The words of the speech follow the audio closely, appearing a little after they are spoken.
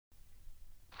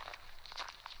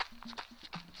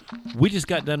We just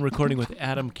got done recording with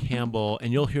Adam Campbell,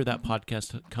 and you'll hear that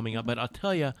podcast coming up. But I'll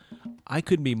tell you, I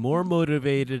couldn't be more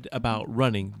motivated about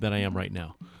running than I am right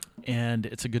now. And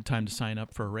it's a good time to sign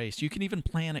up for a race. You can even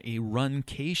plan a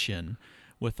runcation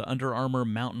with the Under Armour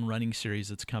Mountain Running Series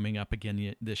that's coming up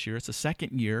again this year. It's the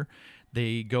second year.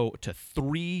 They go to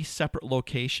 3 separate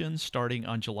locations starting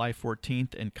on July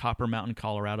 14th in Copper Mountain,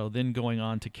 Colorado, then going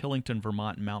on to Killington,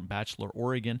 Vermont, and Mount Bachelor,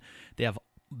 Oregon. They have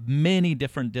many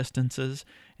different distances.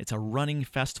 It's a running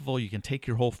festival. You can take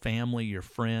your whole family, your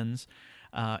friends,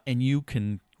 and you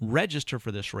can register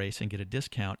for this race and get a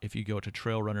discount if you go to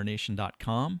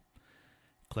trailrunnernation.com,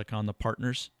 click on the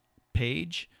partners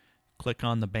page, click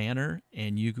on the banner,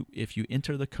 and if you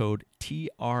enter the code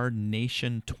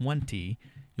TRNation20,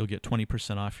 you'll get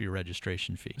 20% off your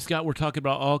registration fee. Scott, we're talking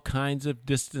about all kinds of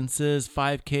distances,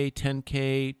 5K,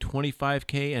 10K,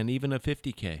 25K, and even a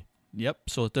 50K. Yep,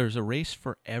 so there's a race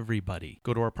for everybody.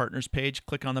 Go to our partners page,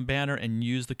 click on the banner, and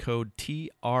use the code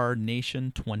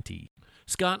TRNation20.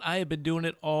 Scott, I have been doing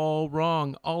it all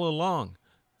wrong all along.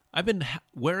 I've been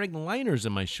wearing liners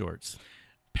in my shorts.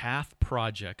 Path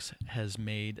Projects has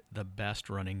made the best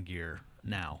running gear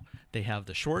now. They have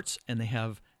the shorts and they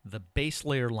have the base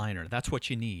layer liner. That's what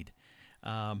you need.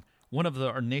 One of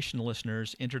our Nation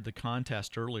listeners entered the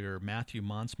contest earlier, Matthew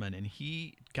Monsman, and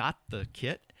he got the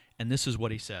kit, and this is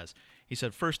what he says. He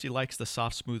said, first, he likes the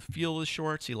soft, smooth feel of the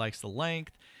shorts. He likes the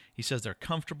length. He says they're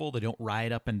comfortable. They don't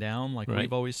ride up and down like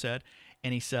we've always said.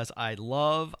 And he says, I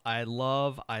love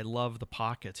the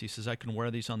pockets. He says, I can wear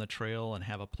these on the trail and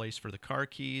have a place for the car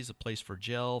keys, a place for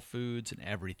gel, foods, and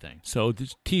everything. So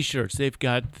the T-shirts, they've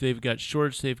got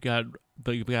shorts, they've got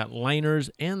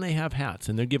liners, and they have hats,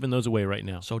 and they're giving those away right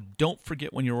now. So don't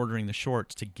forget when you're ordering the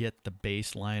shorts to get the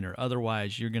base liner.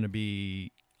 Otherwise, you're going to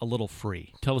be a little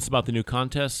free. Tell us about the new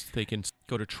contest. They can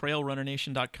go to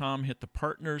trailrunnernation.com, hit the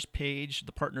partners page,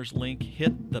 the partners link,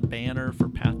 hit the banner for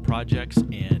Path Projects,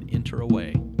 and enter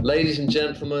away. Ladies and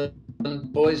gentlemen,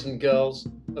 boys and girls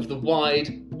of the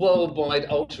worldwide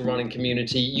ultra running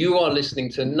community, you are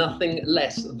listening to nothing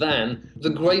less than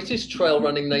the greatest Trail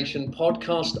Running Nation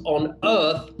podcast on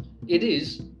earth. It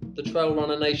is the Trail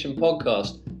Runner Nation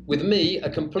podcast. With me, a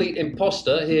complete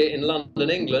imposter here in London,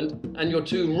 England, and your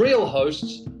 2 real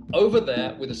hosts over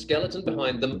there with a skeleton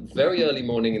behind them, very early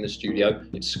morning in the studio.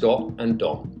 It's Scott and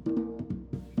Dom.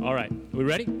 All right. Are we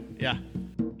ready? Yeah.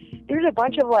 There's a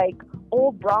bunch of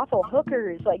old brothel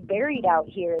hookers buried out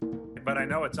here. But I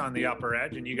know it's on the upper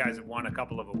edge, and you guys have won a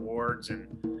couple of awards. And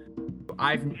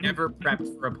I've never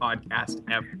prepped for a podcast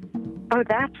ever. Oh,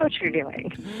 that's what you're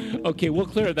doing. Okay, we'll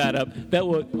clear that up. That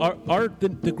will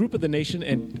the group of the Nation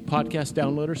and podcast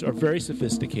downloaders are very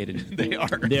sophisticated. They are.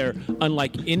 They're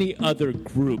unlike any other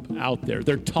group out there.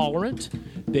 They're tolerant.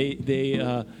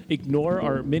 They ignore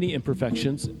our many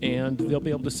imperfections, and they'll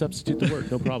be able to substitute the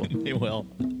word. No problem. They will.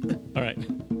 All right.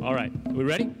 Are we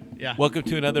ready? Yeah. Welcome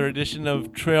to another edition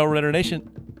of Trail Runner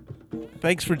Nation.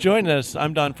 Thanks for joining us.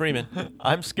 I'm Don Freeman.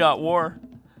 I'm Scott Warr.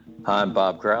 Hi, I'm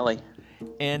Bob Crowley.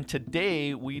 And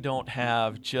today we don't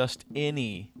have just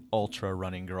any ultra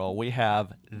running girl. We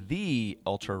have the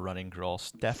ultra running girl,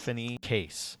 Stephanie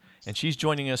Case. And she's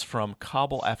joining us from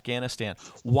Kabul, Afghanistan.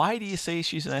 Why do you say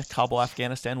she's in Kabul,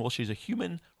 Afghanistan? Well, she's a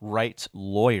human rights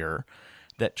lawyer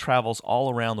that travels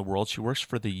all around the world. She works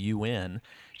for the UN.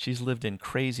 She's lived in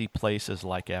crazy places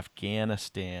like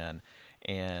Afghanistan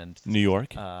and New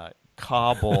York.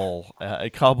 Kabul,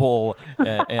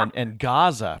 and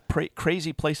Gaza,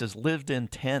 crazy places, lived in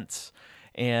tents.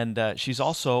 And she's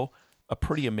also a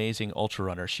pretty amazing ultra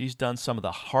runner. She's done some of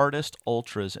the hardest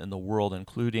ultras in the world,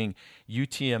 including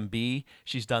UTMB.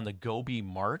 She's done the Gobi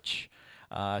March.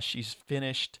 She's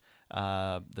finished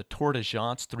the Tour de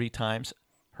France 3 times.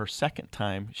 Her second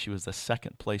time, she was the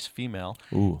second place female.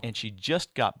 Ooh. And she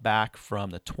just got back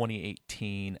from the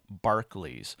 2018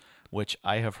 Barclays, which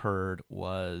I have heard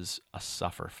was a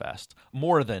sufferfest.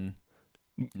 More than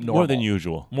normal. More than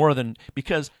usual.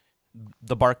 Because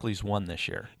the Barclays won this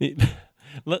year.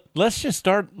 Let's just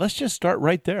start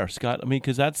right there, Scott. I mean,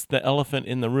 because that's the elephant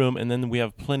in the room, and then we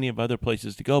have plenty of other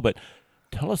places to go. But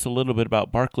tell us a little bit about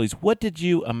Barclays. What did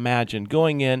you imagine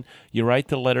going in? You write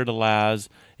the letter to Laz,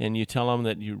 and you tell him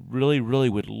that you really, really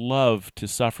would love to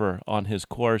suffer on his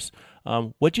course.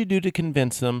 What'd you do to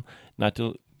convince him? Not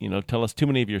to tell us too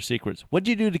many of your secrets. What'd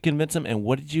you do to convince him, and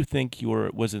what did you think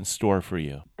was in store for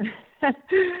you?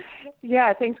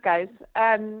 Yeah, thanks, guys.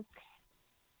 You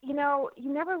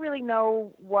never really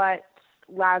know what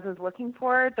Laz is looking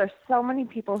for. There's so many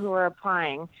people who are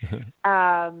applying.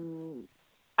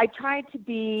 I tried to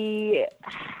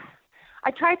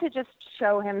just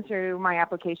show him through my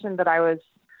application that I was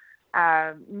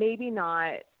Maybe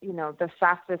not, the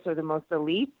fastest or the most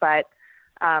elite, but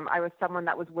I was someone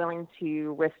that was willing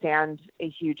to withstand a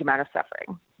huge amount of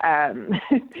suffering,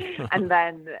 and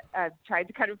then tried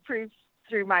to kind of prove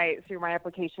through my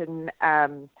application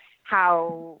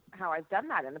how I've done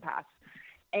that in the past.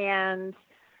 And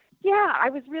yeah, I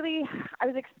was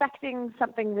expecting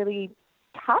something really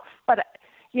tough, but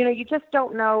you just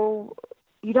don't know.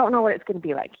 You don't know what it's going to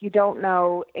be like. You don't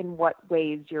know in what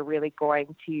ways you're really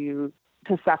going to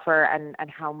suffer and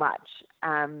how much.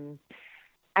 And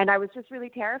I was just really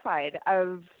terrified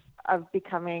of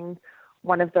becoming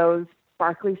one of those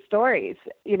Barkley stories.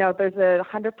 There's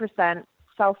 100%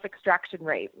 self-extraction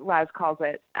rate, Laz calls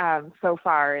it, so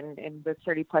far in the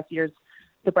 30 plus years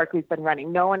the Barkley's been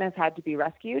running. No one has had to be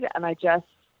rescued. And I just,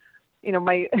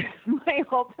 my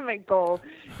ultimate goal,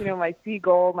 my C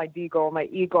goal, my D goal, my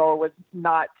E goal was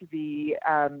not to be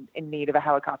in need of a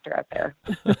helicopter out there.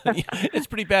 It's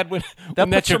pretty bad when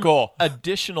That's your goal.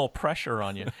 Additional pressure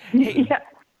on you. Hey, Yeah.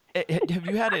 have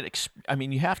you had it?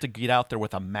 You have to get out there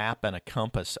with a map and a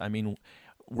compass.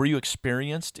 Were you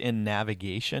experienced in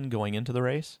navigation going into the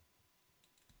race?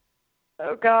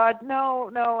 Oh God,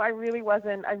 no, I really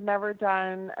wasn't. I've never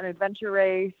done an adventure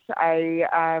race. That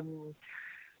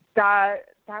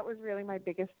was really my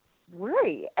biggest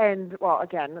worry. And well,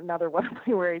 again, another one of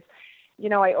my worries.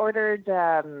 I ordered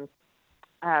a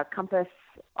compass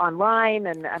online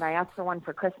and I asked for one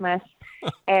for Christmas.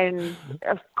 And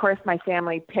of course my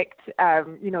family picked,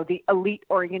 the Elite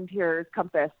Orienteer's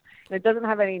compass. And it doesn't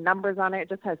have any numbers on it. It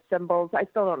just has symbols. I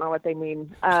still don't know what they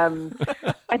mean. And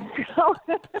so,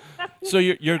 So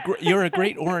you're a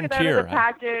great orienteer.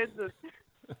 Package.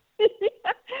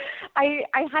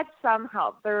 I had some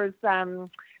help. There was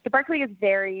the Barkley is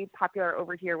very popular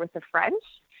over here with the French,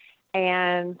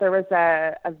 and there was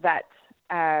a vet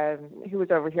who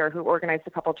was over here who organized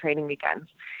a couple training weekends,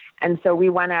 and so we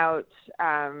went out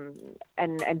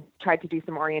and tried to do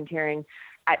some orienteering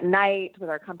at night with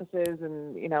our compasses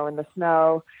and in the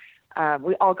snow.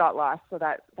 We all got lost, so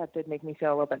that did make me feel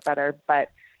a little bit better. But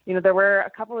there were a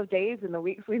couple of days in the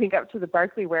weeks leading up to the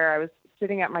Barkley where I was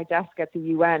sitting at my desk at the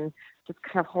UN, just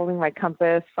kind of holding my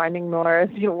compass, finding north,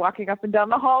 walking up and down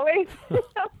the hallways.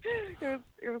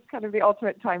 It was kind of the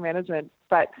ultimate time management.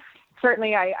 But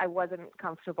certainly I wasn't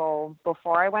comfortable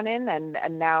before I went in,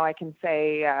 and now I can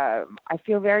say I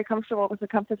feel very comfortable with the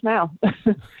compass now.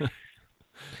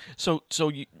 So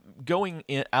you, going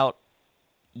out,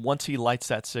 once he lights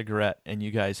that cigarette and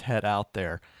you guys head out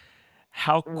there,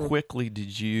 how quickly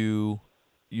did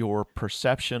your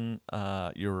perception,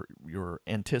 your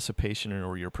anticipation,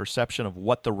 or your perception of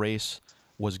what the race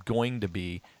was going to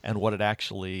be and what it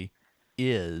actually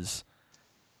is,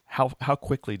 how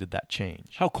quickly did that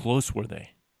change? How close were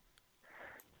they?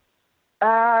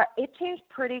 It changed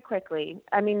pretty quickly.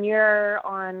 You're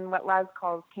on what Laz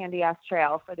calls Candy Ass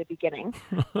Trail for the beginning.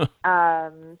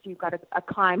 So you've got a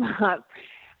climb up.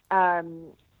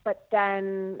 But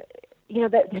then,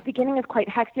 the beginning is quite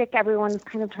hectic. Everyone's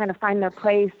kind of trying to find their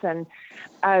place, and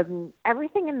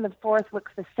everything in the forest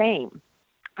looks the same.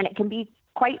 And it can be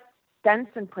quite dense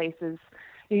in places.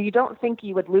 You don't think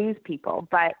you would lose people,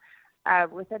 but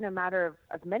within a matter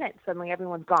of minutes, suddenly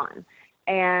everyone's gone.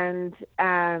 And,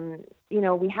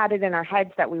 we had it in our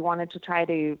heads that we wanted to try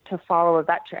to follow a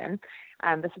veteran.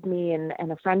 This is me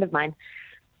and a friend of mine.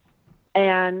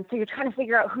 And so you're trying to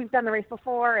figure out who's done the race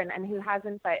before and who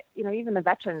hasn't. But, even the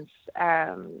veterans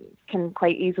can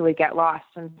quite easily get lost.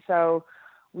 And so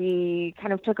we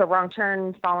kind of took a wrong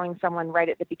turn following someone right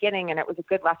at the beginning. And it was a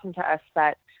good lesson to us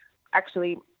that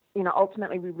actually,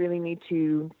 ultimately we really need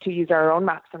to use our own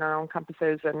maps and our own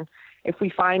compasses. And if we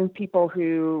find people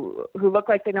who look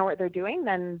like they know what they're doing,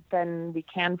 then we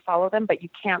can follow them. But you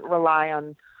can't rely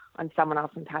on someone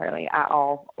else entirely at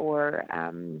all, or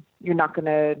you're not going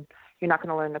to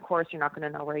learn the course. You're not going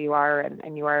to know where you are,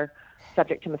 and you are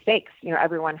subject to mistakes.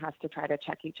 Everyone has to try to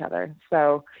check each other.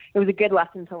 So it was a good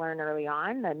lesson to learn early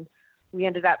on. And we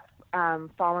ended up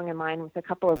falling in line with a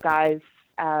couple of guys.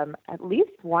 At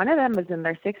least one of them was in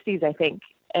their 60s, I think.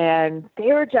 And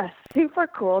they were just super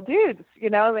cool dudes.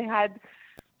 They had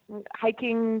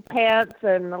hiking pants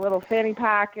and a little fanny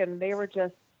pack, and they were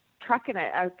just trucking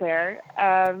it out there.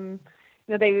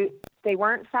 They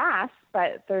weren't fast,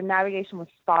 but their navigation was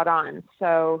spot on.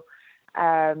 So,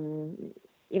 it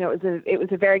was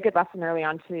a very good lesson early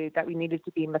on that we needed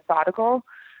to be methodical,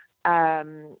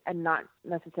 and not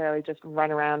necessarily just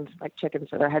run around like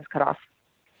chickens with their heads cut off.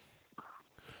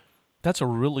 That's a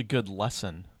really good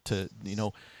lesson to,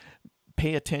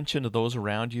 pay attention to those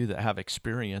around you that have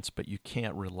experience, but you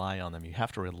can't rely on them. You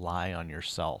have to rely on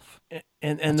yourself.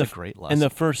 And That's a great lesson. And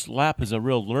the first lap is a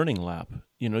real learning lap.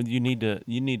 You know, you need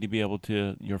to be able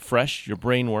to. You're fresh. Your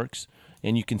brain works,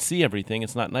 and you can see everything.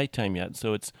 It's not nighttime yet,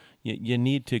 so it's you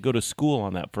need to go to school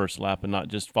on that first lap and not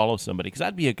just follow somebody. Because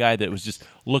I'd be a guy that was just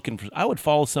looking for. I would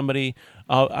follow somebody.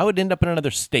 I would end up in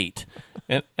another state,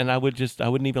 and I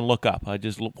wouldn't even look up. I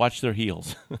just watch their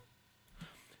heels.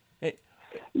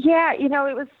 Yeah, you know,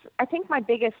 it was, I think my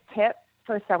biggest tip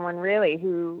for someone really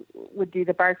who would do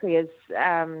the Barkley is, you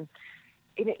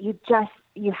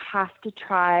have to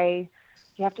try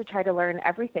to learn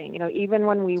everything. You know, even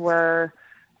when we were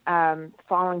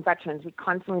following veterans, we'd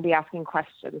constantly be asking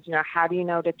questions. You know, how do you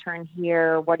know to turn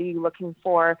here? What are you looking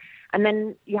for? And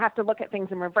then you have to look at things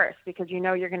in reverse because you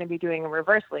know you're going to be doing a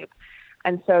reverse loop.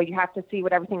 And so you have to see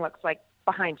what everything looks like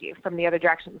behind you from the other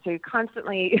direction. So you're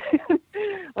constantly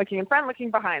looking in front, looking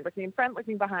behind, looking in front,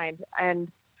 looking behind,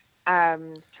 and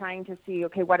trying to see,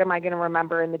 okay, what am I going to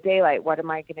remember in the daylight? What am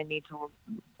I going to need to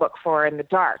look for in the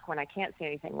dark when I can't see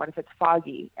anything? What if it's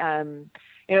foggy? You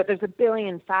know, there's a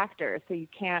billion factors, so you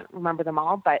can't remember them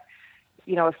all. But,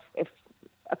 you know, if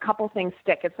a couple things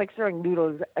stick, it's like throwing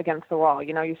noodles against the wall.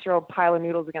 You know, you throw a pile of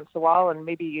noodles against the wall and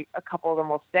maybe a couple of them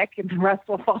will stick and the rest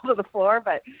will fall to the floor.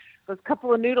 But those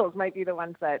couple of noodles might be the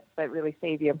ones that really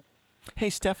save you. Hey,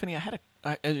 Stephanie,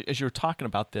 as you were talking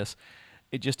about this,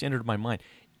 it just entered my mind.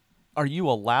 Are you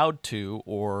allowed to,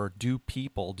 or do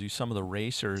some of the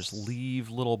racers leave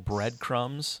little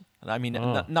breadcrumbs? I mean,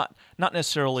 not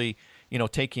necessarily, you know,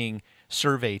 taking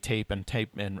survey tape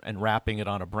and wrapping it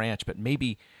on a branch, but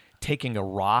maybe taking a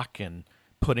rock and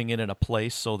putting it in a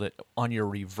place so that on your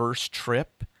reverse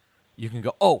trip, you can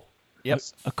go, oh, yep.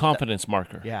 A confidence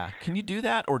marker. Yeah. Can you do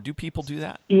that, or do people do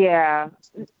that? Yeah.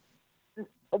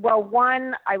 Well,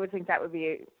 one, I would think that would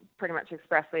be pretty much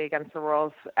expressly against the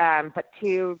rules. But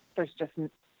two, there's just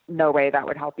no way that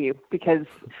would help you because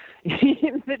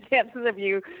the chances of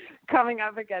you coming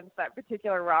up against that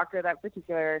particular rock or that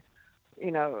particular,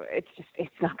 you know, it's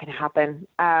not going to happen.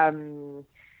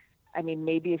 I mean,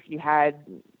 maybe if you had,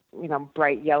 you know,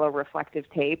 bright yellow reflective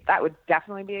tape, that would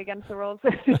definitely be against the rules.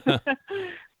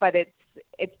 But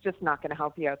it's just not going to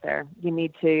help you out there. You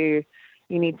need to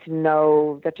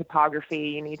know the topography.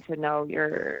 You need to know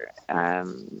your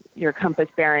compass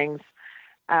bearings,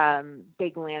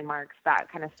 big landmarks.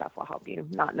 That kind of stuff will help you.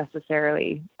 Not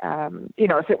necessarily, you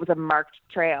know, if it was a marked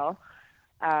trail,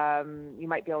 you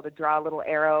might be able to draw a little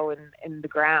arrow in the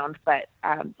ground, but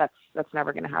that's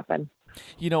never going to happen.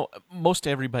 You know, most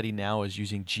everybody now is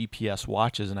using GPS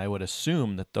watches, and I would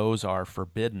assume that those are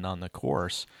forbidden on the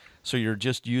course. So you're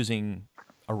just using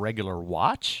a regular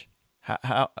watch?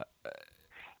 How?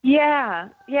 Yeah.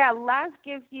 Laz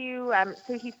gives you.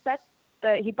 So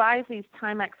he buys these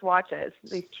Timex watches,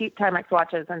 these cheap Timex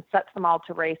watches, and sets them all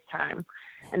to race time,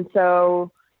 and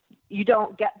so you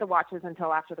don't get the watches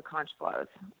until after the conch blows,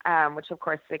 which of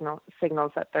course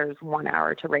signals that there's 1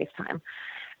 hour to race time.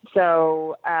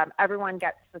 So everyone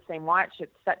gets the same watch.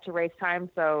 It's set to race time,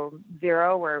 so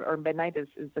 0 or midnight is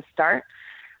the start.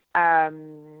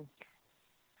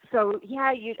 So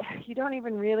yeah, you don't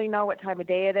even really know what time of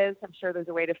day it is. I'm sure there's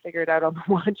a way to figure it out on the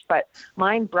watch, but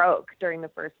mine broke during the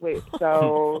first loop.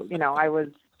 So you know, I was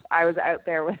out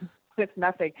there with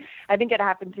nothing. I think it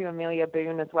happened to Amelia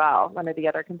Boone as well, one of the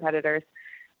other competitors.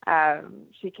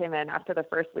 She came in after the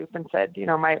first loop and said, you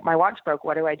know, my watch broke.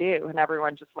 What do I do? And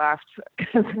everyone just laughed.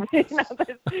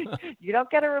 You don't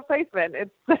get a replacement.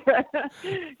 It's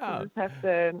you just have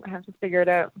to figigure it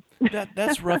out.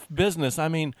 That's rough business. I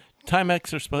mean, Timex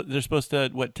they're supposed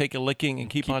to take a licking and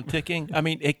keep on ticking. I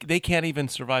mean, they can't even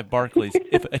survive Barkleys.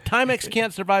 If a Timex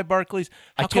can't survive Barkleys,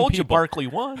 I told you Barkley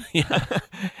won. Yeah.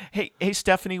 Hey,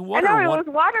 Stephanie, it was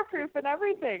waterproof and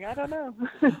everything. I don't know.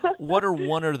 What are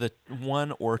one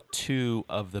or two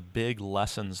of the big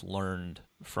lessons learned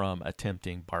from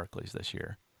attempting Barkleys this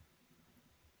year?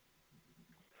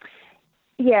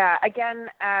 Yeah, again,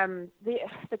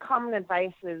 the common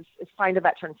advice is find a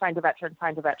veteran.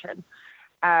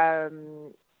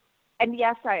 And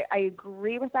yes, I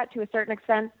agree with that to a certain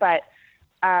extent, but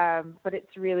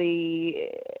it's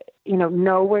really, you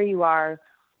know where you are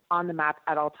on the map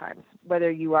at all times,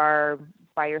 whether you are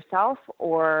by yourself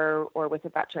or with a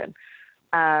veteran.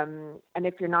 And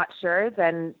if you're not sure,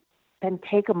 then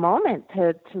take a moment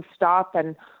to stop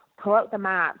and pull out the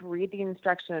map, read the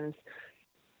instructions.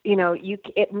 You know,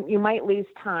 you might lose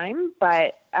time,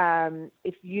 but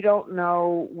if you don't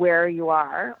know where you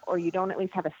are, or you don't at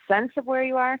least have a sense of where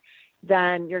you are,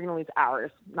 then you're going to lose hours,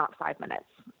 not 5 minutes.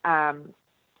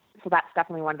 So that's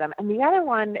definitely one of them. And the other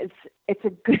one is, it's a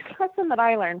good lesson that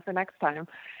I learned for next time.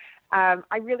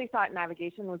 I really thought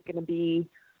navigation was going to be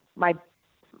my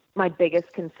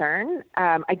biggest concern.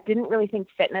 I didn't really think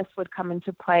fitness would come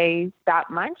into play that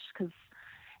much because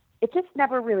it just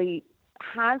never really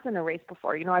has in a race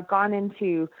before. I've gone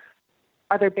into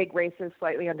other big races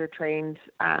slightly undertrained,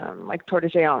 like Tour de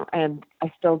Géant, and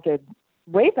I still did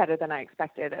way better than I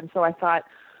expected. And so I thought,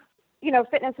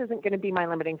 fitness isn't going to be my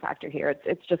limiting factor here.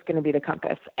 It's just going to be the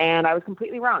compass. And I was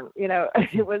completely wrong.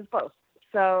 It was both.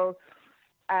 So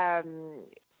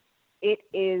it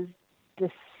is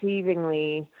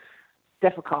deceivingly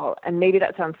difficult. And maybe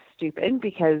that sounds stupid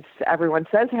because everyone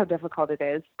says how difficult it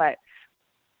is, but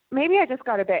maybe I just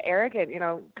got a bit arrogant,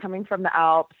 coming from the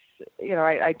Alps.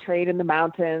 I trained in the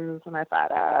mountains and I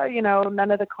thought,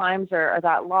 none of the climbs are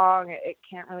that long. It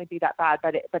can't really be that bad,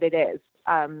 but it is.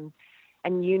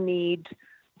 And you need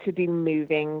to be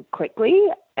moving quickly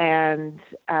and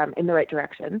in the right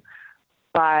direction.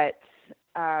 But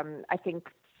I think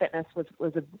fitness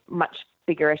was a much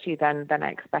bigger issue than I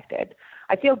expected.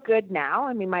 I feel good now.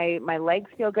 I mean, my legs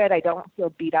feel good. I don't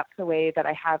feel beat up the way that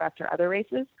I have after other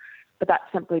races, but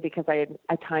that's simply because I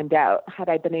timed out. Had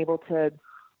I been able to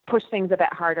push things a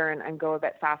bit harder and go a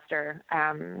bit faster,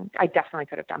 I definitely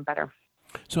could have done better.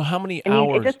 So how many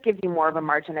hours? It just gives you more of a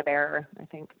margin of error, I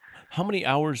think. How many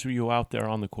hours were you out there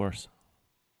on the course?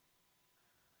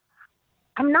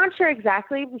 I'm not sure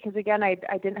exactly because, again, I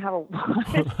didn't have a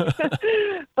lot.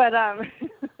 But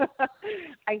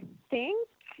I think,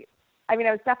 I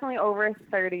was definitely over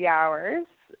 30 hours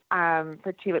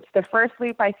for 2 loops. The first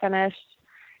loop I finished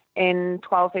in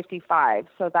 12:55,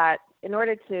 so that in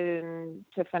order to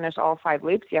finish all 5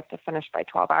 loops, you have to finish by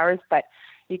 12 hours, but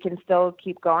you can still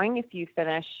keep going if you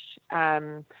finish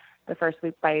the first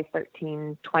loop by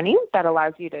 13:20. That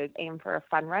allows you to aim for a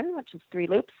fun run, which is 3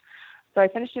 loops. So I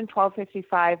finished in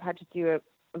 12:55, had to do a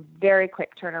very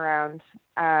quick turnaround.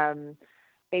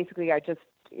 Basically, I just,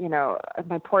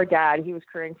 my poor dad, he was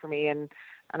crewing for me, and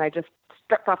I just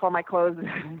stripped off all my clothes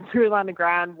and threw it on the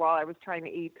ground while I was trying to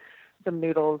eat some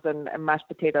noodles and mashed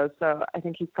potatoes. So I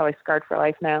think he's probably scarred for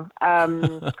life now.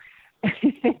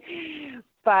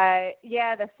 But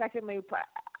yeah, the second loop,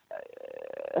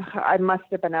 I must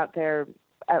have been out there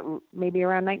at maybe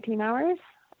around 19 hours.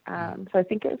 So I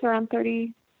think it was around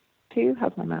 32.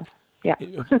 How's my math? Yeah.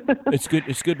 It's good.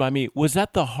 It's good by me. Was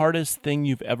that the hardest thing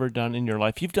you've ever done in your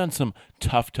life? You've done some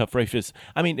tough races.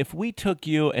 I mean, if we took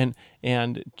you and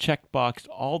checkboxed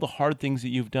all the hard things that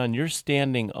you've done, you're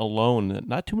standing alone.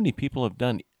 Not too many people have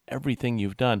done everything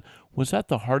you've done. Was that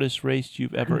the hardest race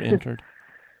you've ever entered?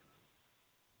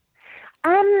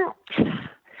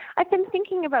 I've been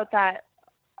thinking about that,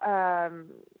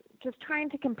 just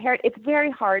trying to compare it. It's very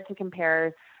hard to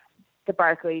compare the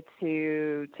Barkley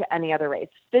to any other race.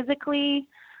 Physically,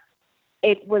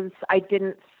 I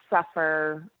didn't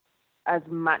suffer as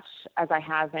much as I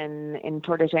have in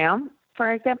Tour de Géant,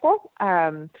 for example,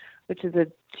 which is a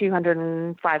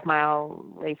 205-mile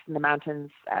race in the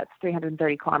mountains. It's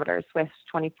 330 kilometers with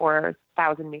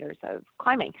 24,000 meters of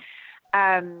climbing.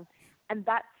 And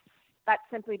that's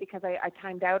simply because I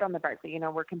timed out on the Barkley.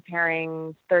 We're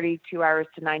comparing 32 hours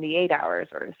to 98 hours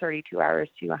or 32 hours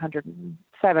to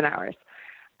 107 hours.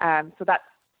 So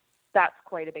that's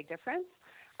quite a big difference.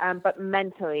 But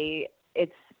mentally,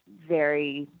 it's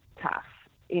very tough.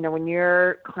 When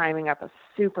you're climbing up a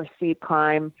super steep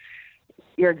climb,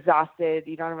 you're exhausted,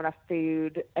 you don't have enough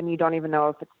food, and you don't even know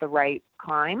if it's the right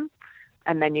climb.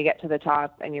 And then you get to the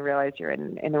top and you realize you're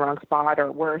in the wrong spot,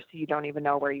 or worse, you don't even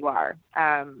know where you are.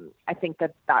 I think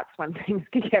that's when things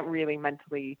can get really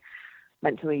mentally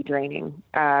draining.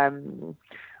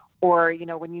 Or,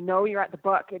 when you're at the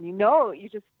book and you know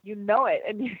it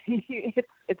and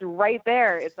it's right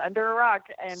there, it's under a rock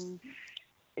and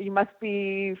you must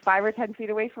be 5 or 10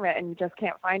 feet away from it and you just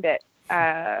can't find it.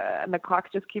 And the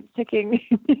clock just keeps ticking.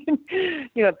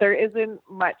 There isn't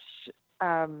much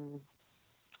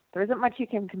you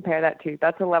can compare that to.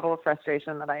 That's a level of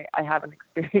frustration that I haven't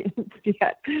experienced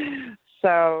yet.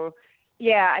 So,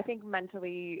 yeah, I think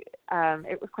mentally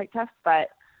it was quite tough, but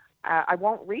I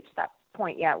won't reach that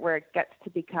point yet where it gets to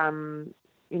become,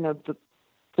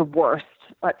 the worst,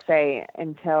 let's say,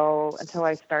 until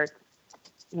I start,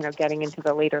 getting into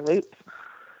the later loops.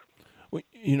 Well,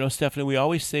 Stephanie, we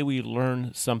always say we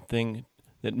learn something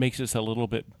that makes us a little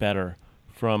bit better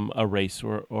from a race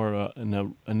or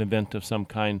an event of some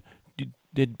kind.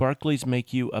 Did Barkley's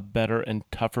make you a better and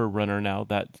tougher runner now,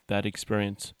 that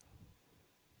experience?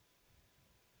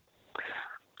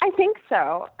 I think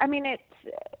so. I mean, it's,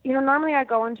 normally I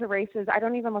go into races, I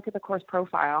don't even look at the course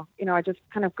profile. I just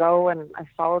kind of go and I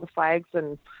follow the flags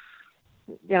and,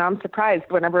 I'm surprised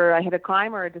whenever I hit a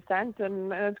climb or a descent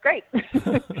and it's great.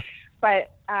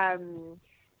 But I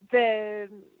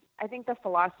think the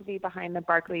philosophy behind the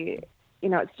Barkley,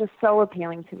 it's just so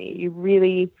appealing to me. You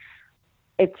really,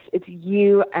 it's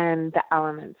you and the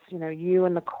elements, you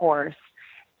and the course,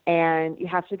 and you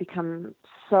have to become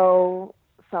so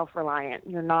self-reliant.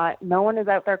 No one is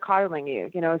out there coddling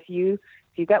you. If you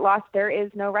get lost, there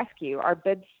is no rescue. Our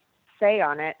bids say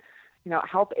on it,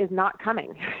 help is not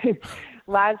coming.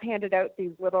 Laz handed out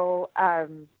these little,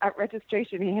 at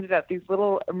registration, he handed out these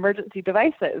little emergency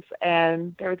devices,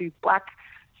 and there were these black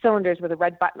cylinders with a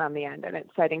red button on the end, and it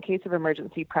said, in case of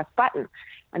emergency, press button.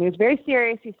 And he was very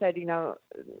serious. He said,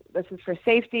 this is for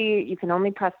safety. You can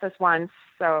only press this once,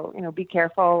 so, be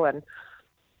careful. And,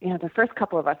 the first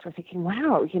couple of us were thinking,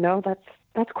 wow,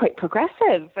 that's quite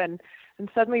progressive. And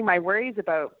suddenly my worries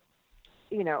about,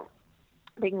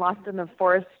 being lost in the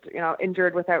forest,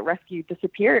 injured without rescue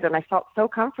disappeared, and I felt so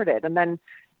comforted. And then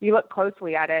you look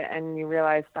closely at it and you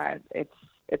realize that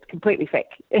it's completely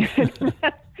fake.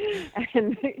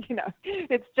 And,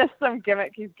 it's just some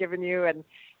gimmick he's given you. And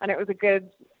it was a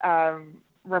good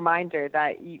reminder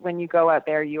that when you go out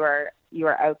there, you are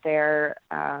out there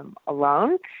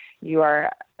alone.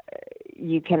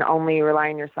 You can only rely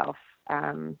on yourself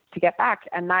to get back.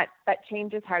 And that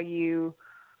changes how you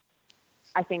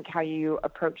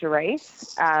approach a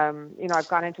race. I've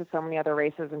gone into so many other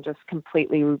races and just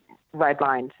completely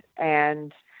redlined.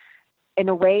 And in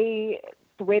a way,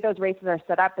 the way those races are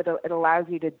set up, it allows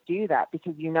you to do that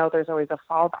because there's always a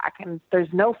fallback, and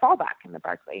there's no fallback in the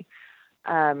Barkley.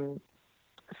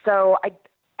 So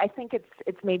I think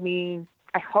it's made me,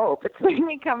 I hope it's made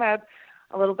me come out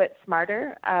a little bit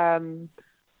smarter,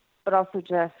 but also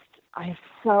just I have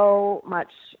so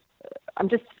much.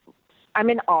 I'm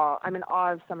in awe. I'm in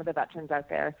awe of some of the veterans out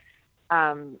there,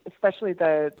 especially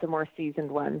the more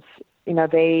seasoned ones.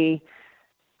 They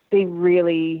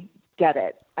really get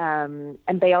it. And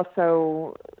they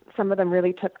also, some of them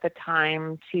really took the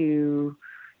time to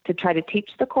try to teach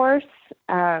the course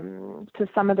to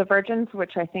some of the virgins,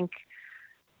 which I think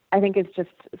is just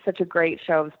such a great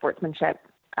show of sportsmanship,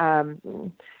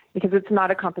 because it's not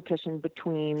a competition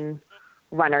between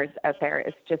runners out there.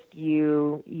 It's just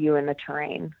you and the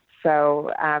terrain.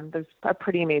 So there's a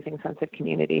pretty amazing sense of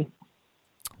community.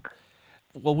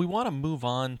 Well, we want to move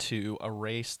on to a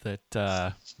race that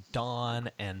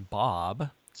Dawn and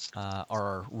Bob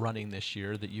are running this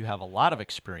year that you have a lot of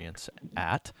experience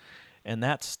at, and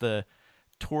that's the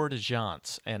Tour de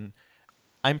Gants. And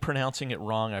I'm pronouncing it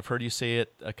wrong. I've heard you say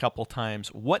it a couple times.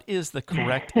 What is the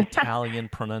correct Italian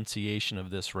pronunciation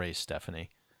of this race, Stephanie?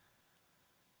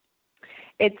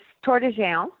 It's Tour de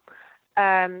Géant.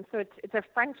 So it's a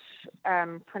French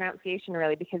pronunciation,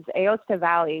 really, because Aosta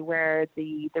Valley, where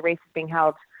the race is being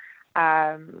held,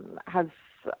 has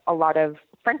a lot of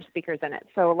French speakers in it.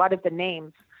 So a lot of the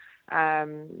names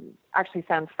actually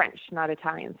sounds French, not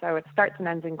Italian. So it starts and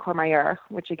ends in Courmayeur,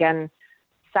 which again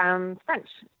sounds French.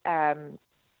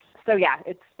 So yeah,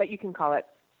 but you can call it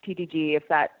TDG if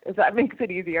that makes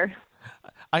it easier.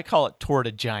 I call it Tour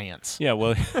de Giants. Yeah,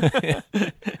 well,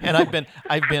 and I've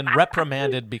been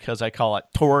reprimanded because I call it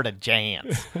Tour de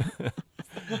Giants.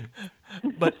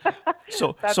 But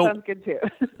that sounds good too.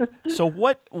 So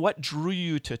what drew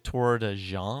you to Tour de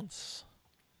Giants?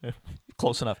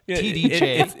 Close enough. Yeah,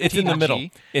 TDJ. It's in the middle.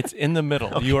 It's in the middle.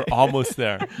 Okay. You are almost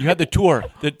there. You had the tour.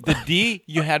 The D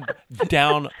you had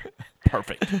down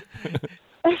perfect.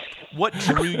 What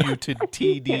drew you to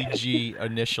TDG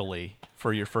initially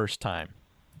for your first time?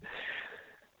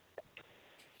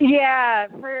 Yeah,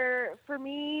 for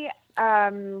me,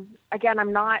 again,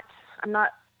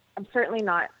 I'm certainly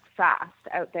not fast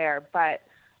out there, but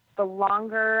the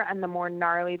longer and the more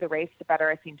gnarly the race, the better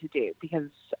I seem to do, because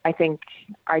I think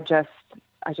I just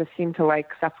seem to like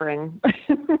suffering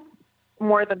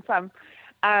more than some.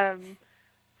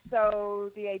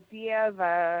 So the idea of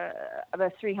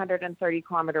a 330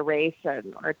 kilometer race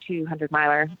or 200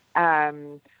 miler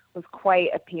was quite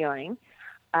appealing.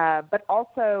 But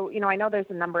also, I know there's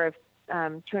a number of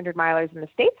 200 milers in the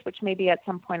States, which maybe at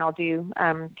some point I'll do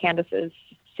Candace's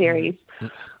series. Mm-hmm.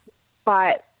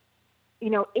 But,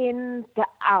 in the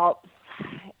Alps,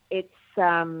 it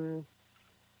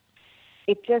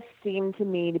just seemed to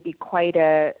me to be quite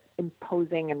a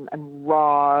imposing and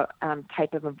raw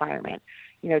type of environment.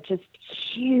 Just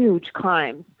huge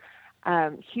climbs,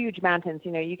 huge mountains.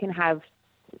 You can have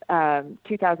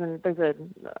 2,000. There's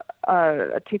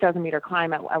a 2,000 meter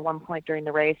climb at one point during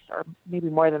the race, or maybe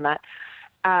more than that.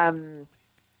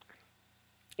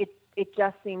 It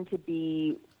just seemed to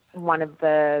be one of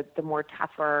the more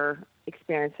tougher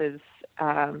experiences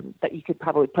that you could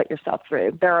probably put yourself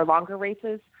through. There are longer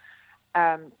races,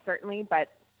 certainly, but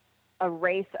a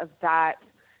race of that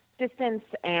distance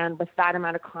and with that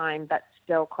amount of climb that's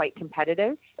still quite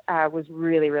competitive was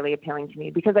really, really appealing to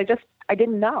me, because I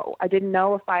didn't know. I didn't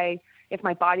know if my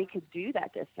body could do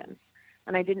that distance,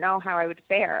 and I didn't know how I would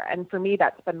fare. And for me,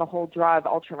 that's been the whole draw of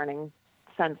ultra running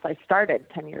since I started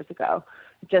 10 years ago,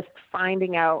 just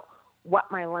finding out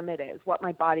what my limit is, what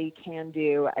my body can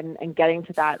do, and getting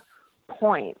to that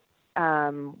point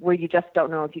where you just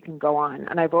don't know if you can go on.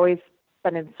 And I've always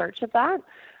been in search of that,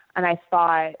 and I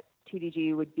thought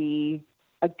TDG would be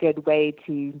a good way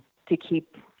to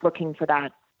keep looking for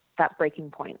that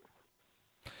breaking point.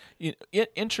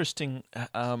 Interesting.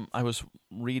 I was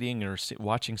reading or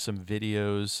watching some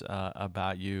videos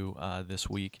about you this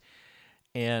week,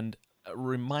 and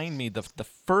remind me, the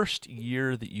first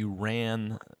year that you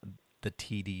ran the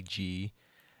TDG,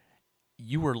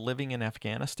 you were living in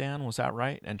Afghanistan, was that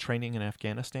right? And training in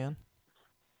Afghanistan?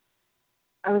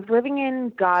 I was living in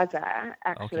Gaza,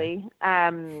 actually.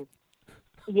 Okay.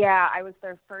 Yeah, I was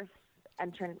their first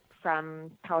entrant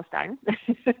from Palestine.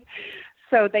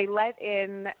 So they let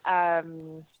in,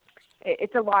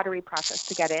 it's a lottery process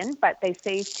to get in, but they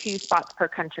save 2 spots per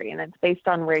country, and it's based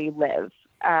on where you live.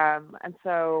 And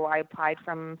so I applied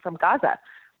from Gaza.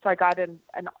 So I got an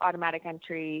automatic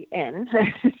entry in.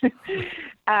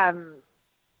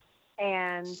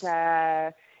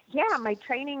 Yeah, my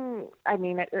training, I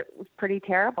mean, it was pretty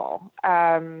terrible.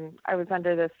 I was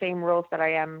under the same rules that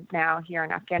I am now here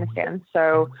in Afghanistan.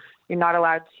 So you're not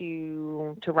allowed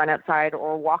to run outside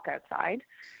or walk outside.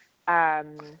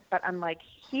 But unlike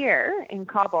here in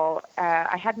Kabul,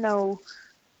 I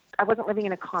wasn't living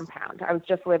in a compound. I was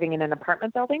just living in an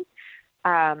apartment building.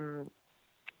 And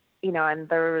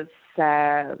there was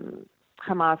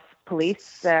Hamas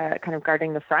police kind of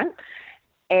guarding the front.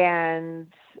 And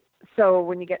so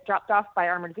when you get dropped off by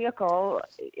armored vehicle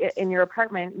in your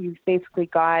apartment, you've basically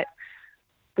got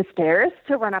the stairs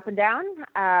to run up and down.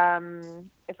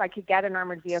 If I could get an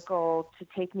armored vehicle to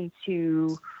take me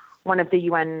to one of the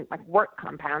UN work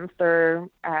compounds, they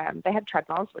had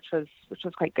treadmills, which was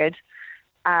quite good,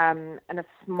 and a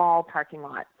small parking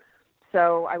lot.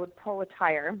 So I would pull a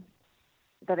tire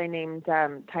that I named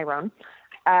Tyrone.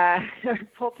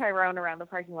 Pull Tyrone around the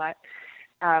parking lot,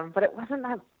 but it wasn't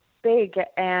that big,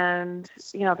 and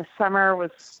the summer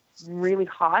was really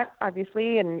hot,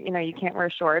 obviously, and you can't wear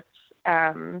shorts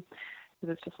because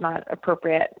it's just not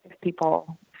appropriate if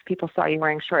people saw you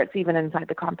wearing shorts even inside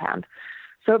the compound.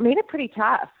 So it made it pretty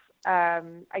tough.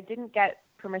 I didn't get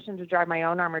permission to drive my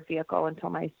own armored vehicle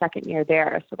until my second year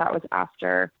there, so that was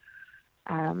after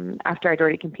I'd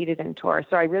already competed in Tour.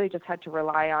 So I really just had to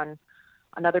rely on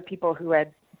other people who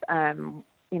had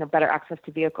better access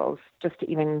to vehicles just to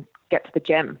even get to the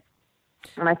gym.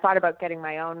 And I thought about getting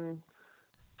my own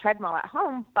treadmill at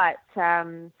home, but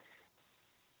the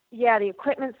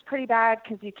equipment's pretty bad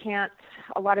because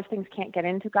a lot of things can't get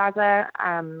into Gaza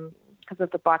because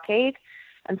of the blockade.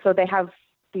 And so they have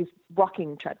these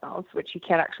walking treadmills, which you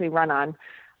can't actually run on.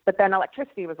 But then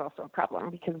electricity was also a problem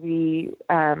because we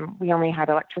only had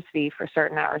electricity for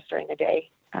certain hours during the day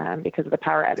because of the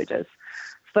power outages.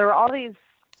 So there were all these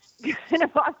kind of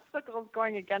obstacles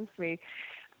going against me.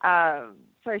 So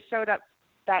I showed up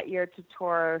that year to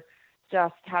Tour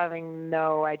just having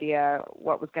no idea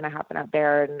what was going to happen out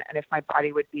there and if my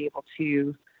body would be able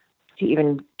to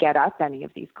even get up any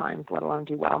of these climbs, let alone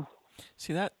do well.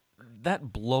 See, that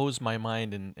blows my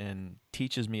mind and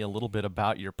teaches me a little bit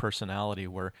about your personality,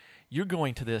 where you're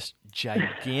going to this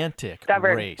gigantic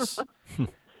race.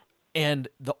 And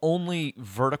the only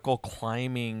vertical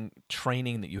climbing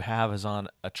training that you have is on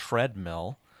a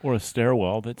treadmill. Or a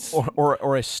stairwell.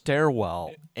 Or a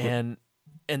stairwell. And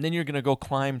then you're going to go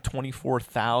climb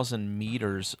 24,000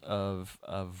 meters of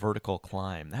vertical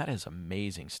climb. That is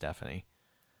amazing, Stephanie.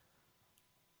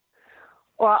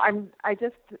 Well, I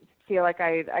just feel like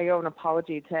I owe an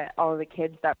apology to all of the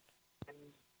kids that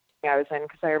I was in,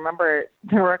 because I remember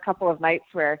there were a couple of nights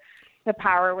where the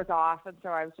power was off, and so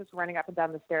I was just running up and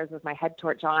down the stairs with my head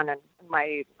torch on and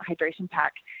my hydration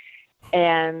pack.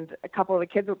 And a couple of the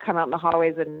kids would come out in the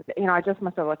hallways, and I just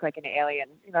must have looked like an alien.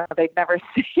 They'd never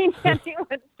seen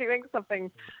anyone doing something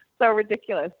so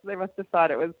ridiculous. They must have thought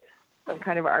it was some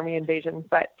kind of army invasion.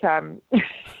 But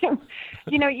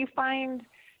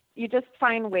you just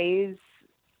find ways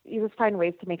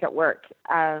to make it work.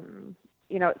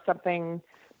 It's something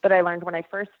that I learned when I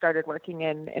first started working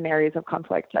in areas of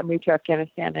conflict. I moved to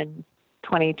Afghanistan in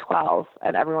 2012,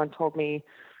 and everyone told me,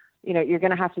 you're going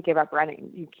to have to give up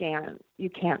running. You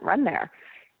can't run there.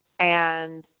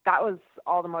 And that was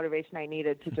all the motivation I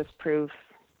needed to just prove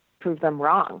them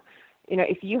wrong.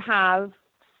 If you have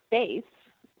space,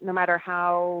 no matter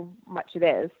how much it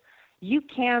is, you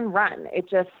can run.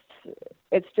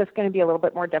 It's just going to be a little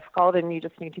bit more difficult, and you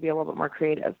just need to be a little bit more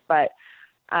creative. But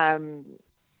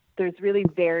there's really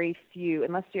very few,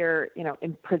 unless you're,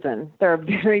 in prison, there are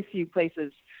very few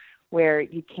places where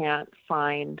you can't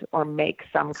find or make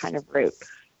some kind of route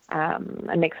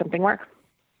and make something work.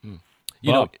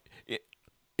 You know,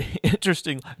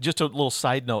 interesting, just a little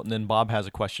side note, and then Bob has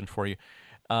a question for you.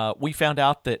 We found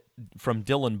out that from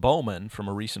Dylan Bowman from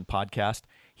a recent podcast,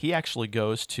 he actually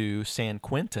goes to San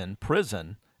Quentin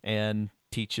prison and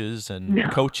teaches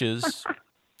and coaches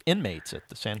inmates at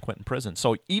the San Quentin prison.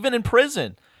 So even in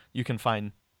prison, you can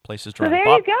find places to run. So there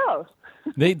Bob, you go.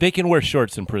 They can wear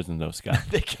shorts in prison, though, Scott.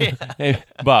 They can. Hey,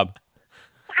 Bob.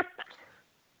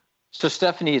 So,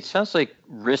 Stephanie, it sounds like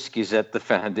risk is at the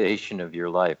foundation of your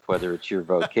life, whether it's your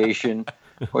vocation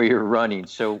or your running.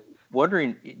 So,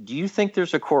 wondering, do you think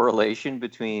there's a correlation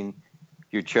between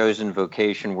your chosen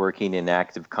vocation, working in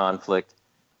active conflict,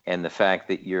 and the fact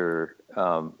that you're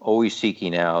always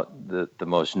seeking out the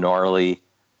most gnarly,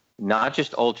 not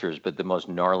just ultras, but the most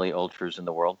gnarly ultras in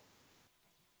the world?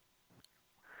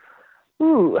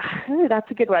 Ooh, that's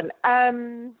a good one. I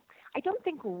don't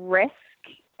think risk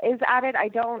is added.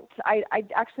 I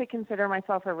actually consider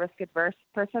myself a risk adverse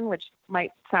person, which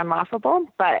might sound laughable,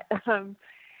 but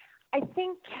I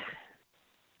think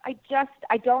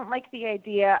I don't like the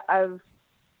idea of,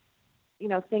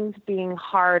 things being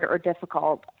hard or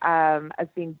difficult as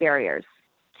being barriers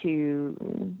to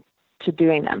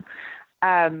doing them.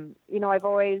 I've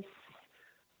always,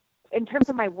 in terms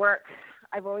of my work,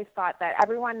 I've always thought that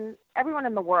everyone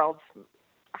in the world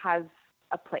has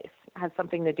a place, has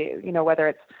something to do, whether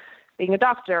it's being a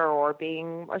doctor or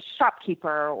being a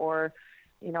shopkeeper or,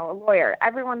 a lawyer.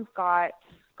 Everyone's got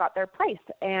their place.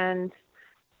 And,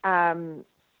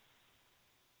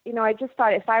 I just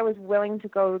thought if I was willing to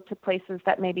go to places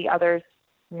that maybe others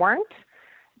weren't,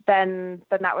 then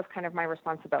that was kind of my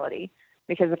responsibility.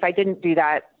 Because if I didn't do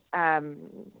that,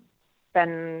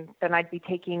 then I'd be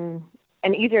taking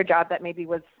an easier job that maybe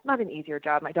was not an easier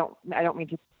job. I don't mean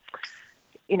to,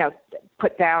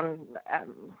 put down,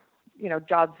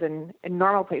 jobs in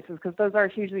normal places, because those are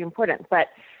hugely important. But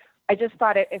I just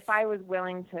thought if I was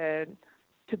willing to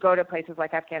go to places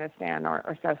like Afghanistan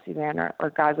or South Sudan or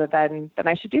Gaza, then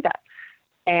I should do that.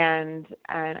 And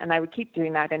I would keep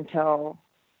doing that until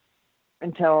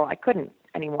I couldn't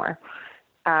anymore.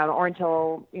 Or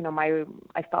until,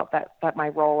 I felt that my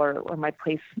role or my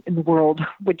place in the world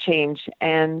would change.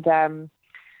 And, I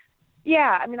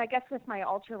guess with my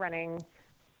ultra running,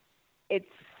 it's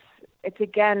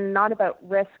again, not about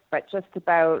risk, but just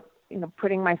about,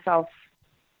 putting myself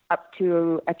up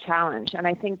to a challenge. And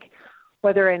I think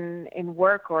whether in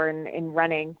work or in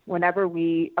running, whenever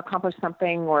we accomplish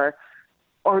something or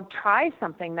try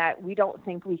something that we don't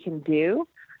think we can do,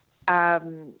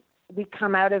 we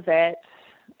come out of it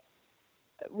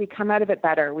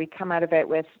better. We come out of it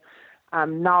with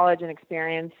knowledge and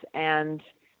experience, and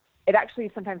it actually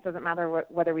sometimes doesn't matter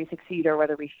whether we succeed or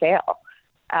whether we fail,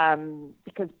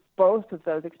 because both of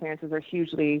those experiences are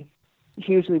hugely,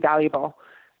 hugely valuable.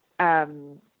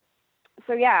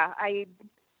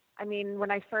 When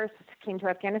I first came to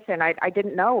Afghanistan, I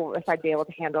didn't know if I'd be able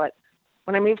to handle it.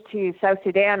 When I moved to South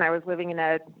Sudan, I was living in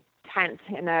a tent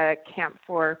in a camp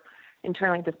for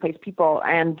internally displaced people,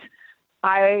 and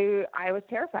I was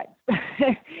terrified.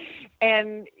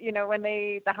 And, when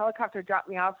the helicopter dropped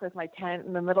me off with my tent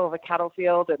in the middle of a cattle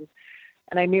field,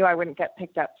 and I knew I wouldn't get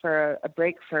picked up for a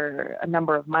break for a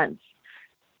number of months,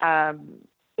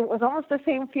 it was almost the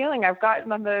same feeling I've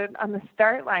gotten on the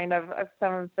start line of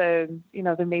some of the,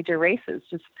 the major races.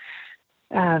 Just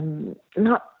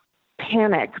not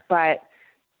panic, but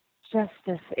just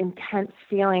this intense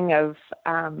feeling of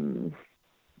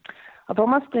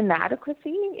almost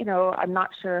inadequacy. I'm not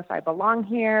sure if I belong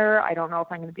here. I don't know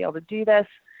if I'm going to be able to do this.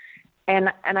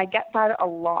 And I get that a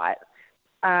lot.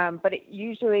 But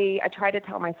I try to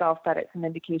tell myself that it's an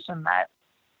indication that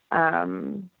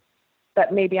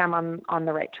that maybe I'm on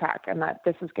the right track, and that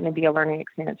this is going to be a learning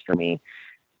experience for me.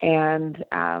 And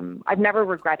I've never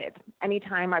regretted.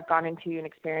 Anytime I've gone into an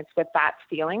experience with that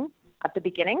feeling at the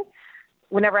beginning,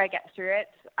 whenever I get through it,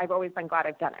 I've always been glad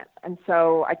I've done it. And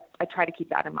so I try to keep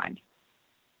that in mind.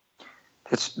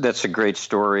 That's a great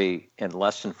story and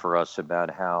lesson for us about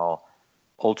how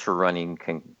ultra running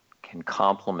can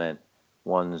complement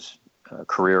one's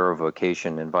career or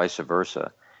vocation and vice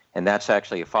versa. And that's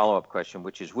actually a follow-up question,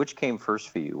 which is, which came first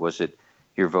for you? Was it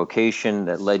your vocation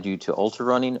that led you to ultra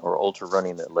running, or ultra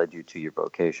running that led you to your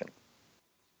vocation?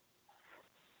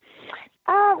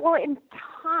 Well, in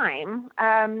time,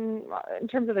 in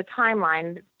terms of the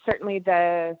timeline, certainly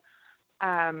the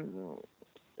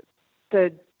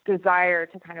desire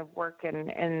to kind of work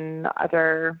in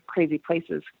other crazy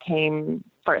places came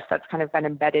first. That's kind of been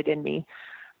embedded in me,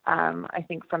 I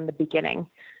think, from the beginning,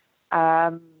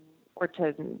 or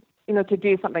to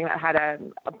do something that had a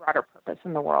broader purpose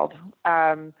in the world.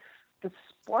 The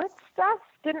sports stuff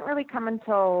didn't really come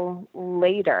until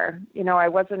later. I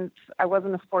wasn't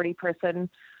a sporty person.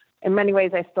 In many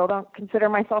ways, I still don't consider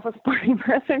myself a sporty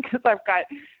person because I've got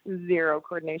zero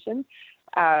coordination.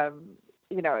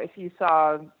 If you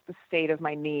saw the state of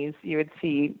my knees, you would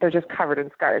see they're just covered in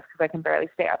scars because I can barely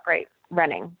stay upright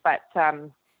running. But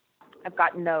I've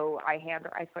got no eye hand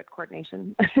or eye foot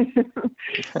coordination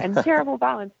and terrible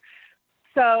balance.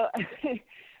 So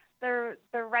the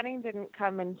running didn't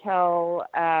come until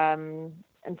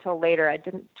later. I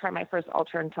didn't try my first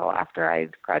ultra until after I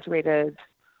graduated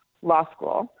law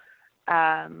school,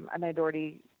 and I'd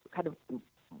already kind of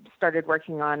started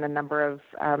working on a number of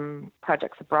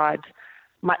projects abroad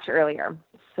much earlier.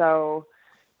 So,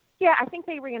 yeah, I think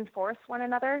they reinforce one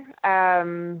another.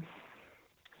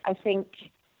 I think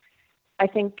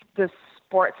the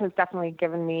sports has definitely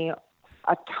given me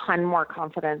a ton more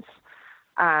confidence,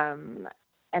 and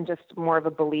just more of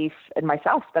a belief in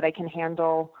myself that I can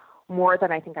handle more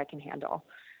than I think I can handle.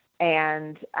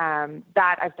 And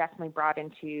that I've definitely brought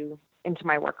into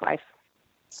my work life,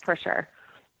 for sure.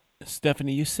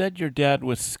 Stephanie, you said your dad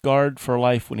was scarred for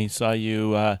life when he saw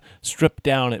you stripped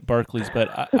down at Barclays,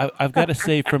 but I've got to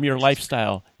say, from your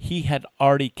lifestyle, he had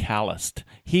already calloused.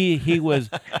 He was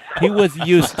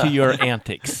used to your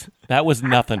antics. That was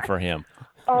nothing for him.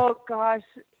 Oh gosh,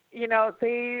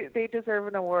 they deserve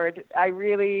an award.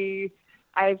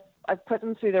 I've put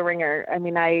them through the ringer. I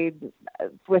mean,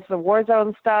 with the war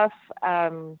zone stuff,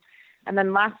 and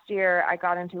then last year I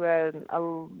got into a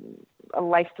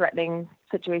life-threatening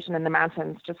situation in the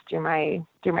mountains just through my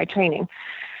training.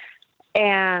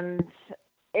 And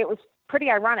it was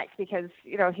pretty ironic because,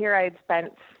 here I had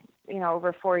spent,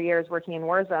 over 4 years working in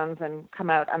war zones and come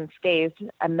out unscathed.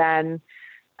 And then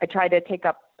I tried to take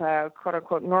up quote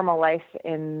unquote normal life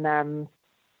in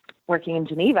working in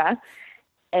Geneva.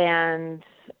 And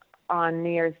on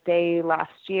New Year's Day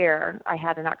last year, I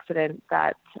had an accident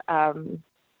that, I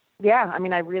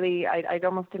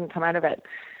almost didn't come out of it.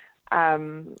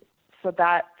 So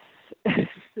that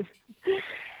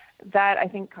I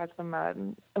think caused them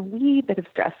a wee bit of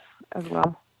stress as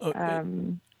well.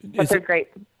 But they're great.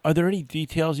 Are there any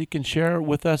details you can share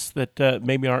with us that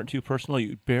maybe aren't too personal?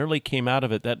 You barely came out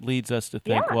of it. That leads us to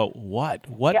think, Yeah. well, what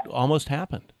almost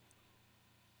happened?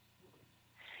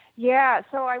 Yeah,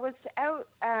 so I was out.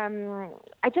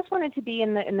 I just wanted to be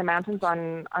in the mountains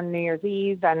on New Year's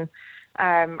Eve, and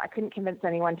I couldn't convince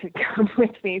anyone to come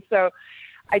with me. So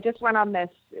I just went on this.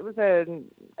 It was a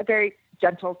very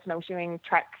gentle snowshoeing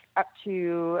trek up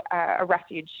to a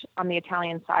refuge on the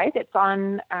Italian side. It's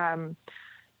on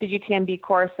the UTMB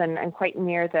course and quite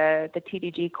near the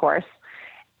TDG course.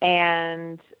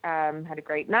 And had a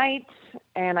great night.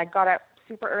 And I got up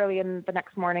super early in the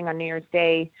next morning on New Year's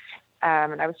Day.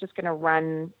 And I was just going to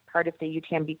run part of the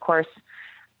UTMB course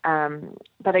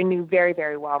that I knew very,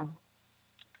 very well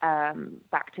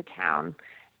back to town.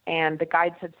 And the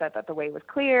guides had said that the way was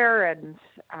clear, and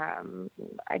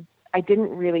I didn't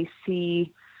really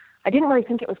think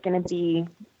it was going to be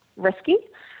risky.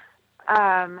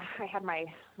 I had my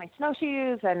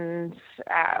snowshoes and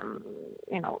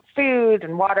food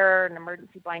and water, an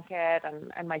emergency blanket,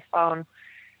 and my phone.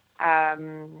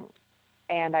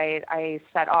 And I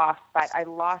set off, but I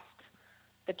lost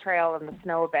the trail in the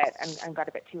snow a bit and got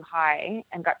a bit too high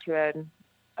and got to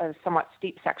a somewhat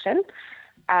steep section.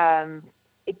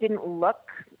 It didn't look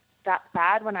that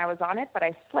bad when I was on it, but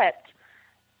I slipped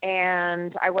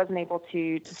and I wasn't able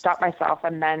to stop myself.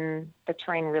 And then the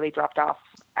terrain really dropped off.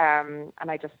 And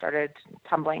I just started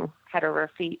tumbling head over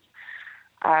feet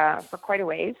for quite a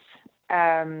ways.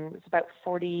 It's about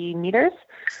 40 meters.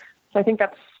 So I think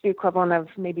that's the equivalent of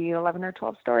maybe 11 or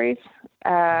 12 stories,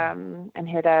 and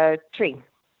hit a tree.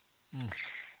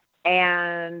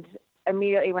 And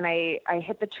immediately when I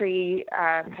hit the tree,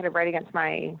 kind of right against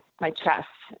my chest,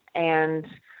 and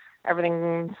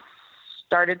everything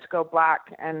started to go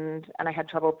black, and I had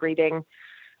trouble breathing.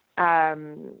 But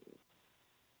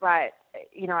I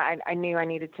knew I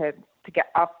needed to get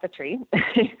off the tree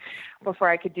before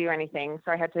I could do anything.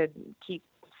 So I had to keep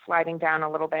sliding down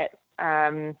a little bit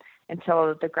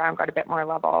until the ground got a bit more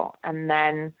level. And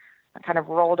then I kind of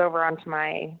rolled over onto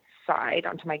my side,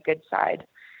 onto my good side,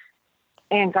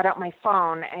 and got out my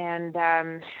phone. And,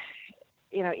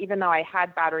 even though I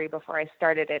had battery before I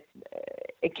started it,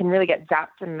 it can really get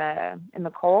zapped in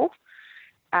the cold.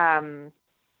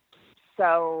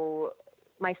 So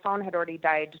my phone had already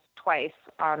died twice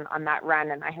on that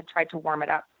run, and I had tried to warm it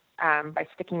up by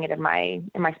sticking it in my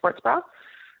sports bra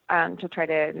to try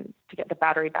to get the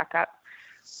battery back up.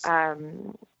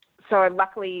 So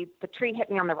luckily the tree hit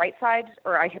me on the right side,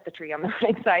 or I hit the tree on the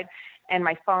right side, and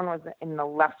my phone was in the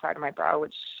left side of my bra,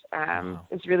 which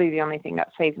is really the only thing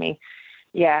that saved me.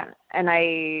 Yeah. And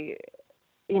I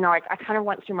kind of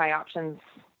went through my options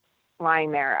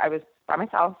lying there. I was by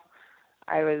myself.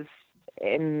 I was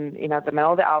in, the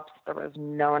middle of the Alps. There was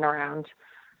no one around.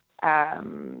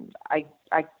 I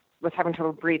was having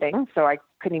trouble breathing, so I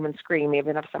couldn't even scream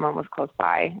even if someone was close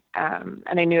by. And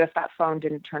I knew if that phone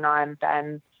didn't turn on,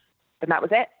 then that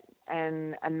was it.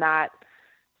 And that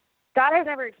I've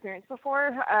never experienced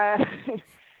before.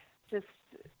 Just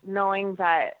knowing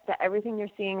that everything you're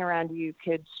seeing around you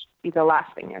could be the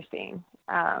last thing you're seeing.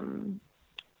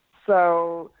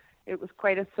 So it was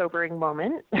quite a sobering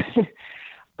moment.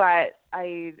 But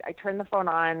I turned the phone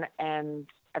on and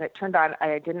it turned on.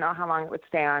 I didn't know how long it would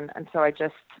stay on, and so I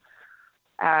just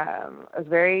was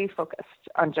very focused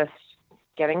on just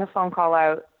getting a phone call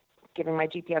out, giving my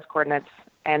GPS coordinates,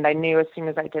 and I knew as soon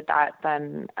as I did that,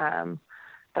 then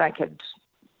that I could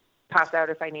pass out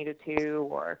if I needed to,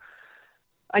 or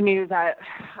I knew that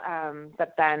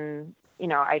that then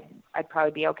I'd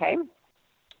probably be okay.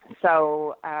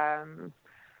 So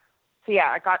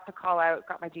yeah, I got the call out,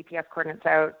 got my GPS coordinates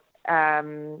out,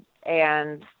 and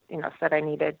said I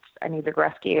needed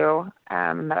rescue,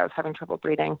 that I was having trouble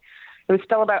breathing. It was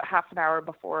still about half an hour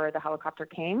before the helicopter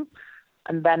came,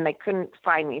 and then they couldn't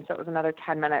find me, so it was another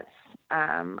 10 minutes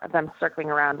of them circling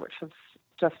around, which was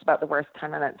just about the worst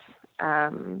 10 minutes.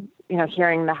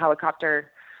 Hearing the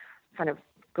helicopter kind of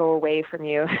go away from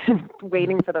you,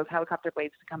 waiting for those helicopter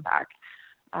blades to come back,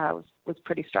 was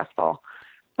pretty stressful.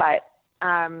 But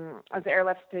I was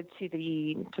airlifted to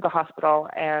the hospital,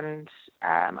 and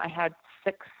I had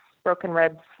 6 broken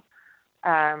ribs,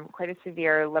 quite a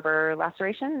severe liver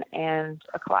laceration, and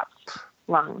a collapsed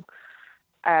lung.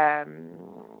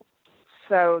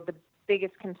 So the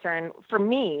biggest concern for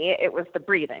me, it was the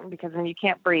breathing, because when you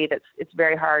can't breathe, it's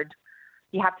very hard.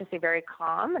 You have to stay very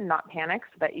calm and not panic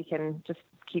so that you can just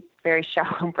keep very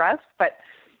shallow breaths, but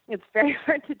it's very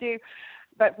hard to do.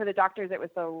 But for the doctors, it was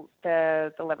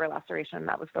the liver laceration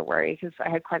that was the worry, because I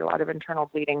had quite a lot of internal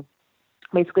bleeding.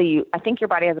 Basically, I think your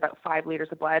body has about 5 liters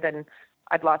of blood, and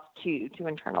I'd lost 2 to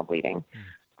internal bleeding.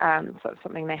 So it's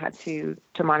something they had to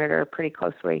monitor pretty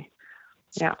closely.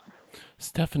 Yeah.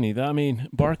 Stephanie,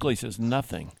 Barkley's is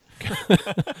nothing.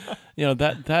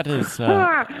 That is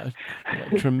a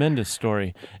tremendous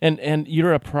story. And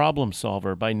you're a problem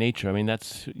solver by nature.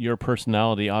 That's your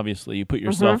personality, obviously. You put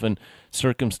yourself in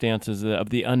circumstances of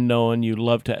the unknown. You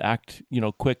love to act,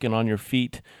 quick and on your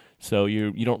feet. So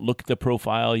you don't look at the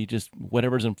profile. You just,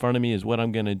 whatever's in front of me is what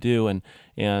I'm going to do. And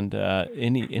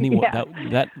anyone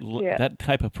that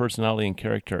type of personality and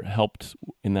character helped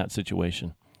in that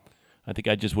situation. I think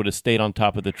I just would have stayed on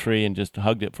top of the tree and just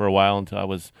hugged it for a while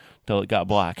until it got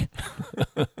black.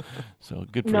 So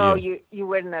good for you. No, you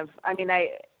wouldn't have.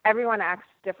 Everyone acts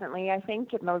differently, I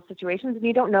think, in those situations, and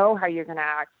you don't know how you're going to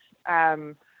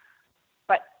act.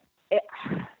 But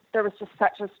there was just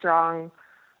such a strong,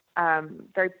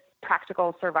 very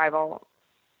practical survival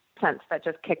sense that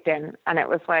just kicked in, and it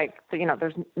was like,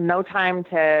 there's no time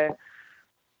to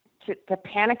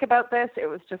panic about this. It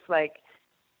was just like,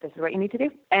 this is what you need to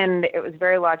do. And it was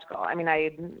very logical.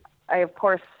 I of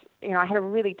course, I had a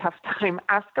really tough time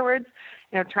afterwards,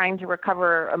 trying to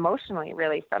recover emotionally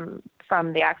really from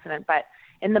the accident. But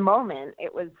in the moment,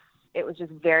 it was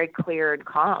just very clear and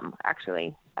calm,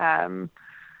 actually. And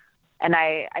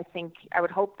I think I would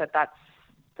hope that's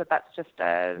just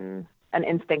an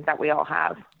instinct that we all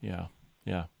have. Yeah.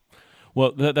 Yeah.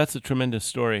 Well, that's a tremendous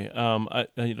story.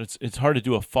 It's hard to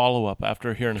do a follow-up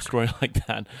after hearing a story like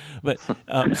that, but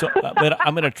but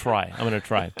I'm going to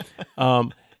try.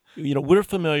 We're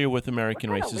familiar with American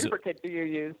races. What lubricant do you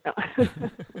use?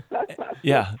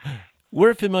 Yeah,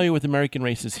 we're familiar with American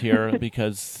races here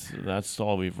because that's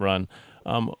all we've run.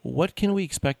 What can we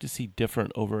expect to see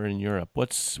different over in Europe?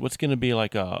 What's going to be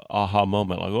like a aha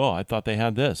moment? Like, oh, I thought they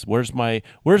had this. Where's my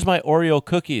Oreo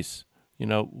cookies?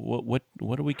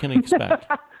 What are we can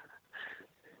expect?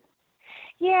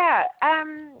 Yeah.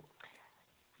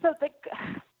 So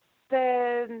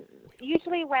the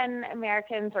usually when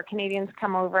Americans or Canadians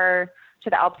come over to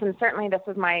the Alps, and certainly this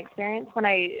was my experience when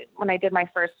I did my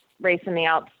first race in the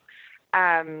Alps,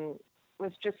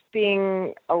 was just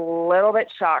being a little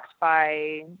bit shocked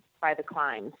by the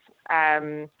climbs.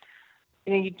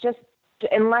 You just,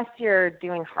 unless you're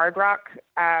doing hard rock,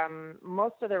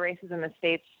 most of the races in the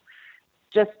States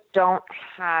just don't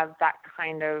have that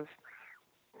kind of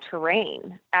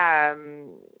terrain.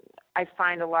 I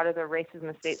find a lot of the races in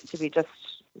the States to be just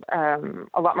a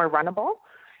lot more runnable.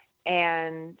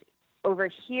 And over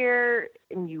here,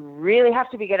 you really have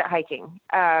to be good at hiking.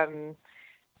 And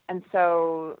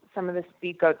so some of the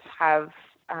speed goats have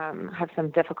some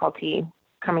difficulty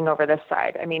coming over this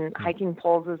side. I mean, hiking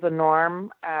poles is the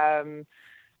norm.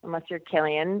 Unless you're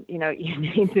Killian, you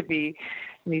need to be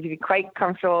quite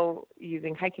comfortable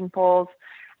using hiking poles.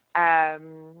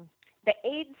 The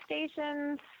aid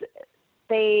stations,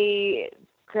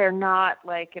 they're not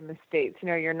like in the States.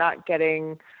 You're not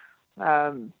getting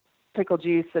pickle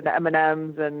juice and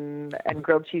M&Ms and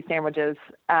grilled cheese sandwiches.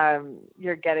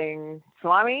 You're getting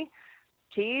salami,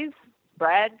 cheese,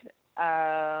 bread,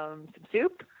 some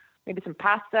soup, maybe some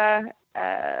pasta.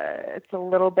 It's a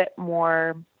little bit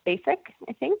more basic,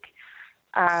 I think.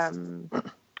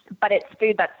 But it's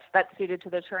food that's suited to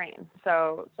the terrain,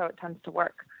 so it tends to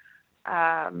work.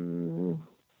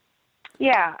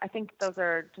 Yeah, I think those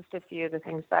are just a few of the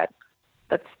things that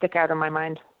stick out in my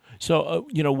mind. So,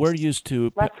 we're used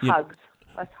to... Less hugs.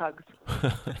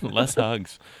 Less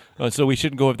hugs. So we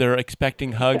shouldn't go up there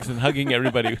expecting hugs and hugging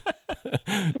everybody.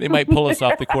 They might pull us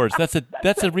off the course. That's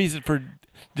a reason for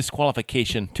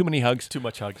disqualification. Too many hugs. Too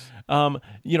much hugs.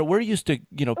 We're used to,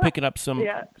 picking up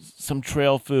some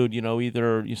trail food,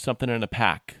 either something in a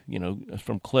pack,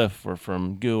 from Cliff or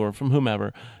from Goo or from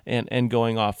whomever, and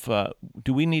going off.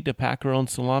 Do we need to pack our own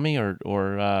salami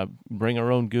or bring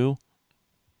our own Goo?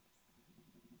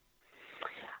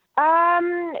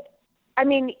 I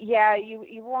mean, yeah,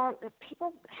 you won't.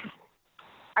 People,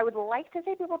 I would like to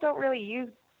say people don't really use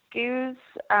goos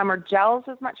or gels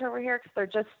as much over here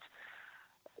because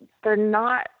they're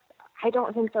not. I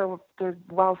don't think they're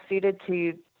well suited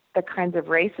to the kinds of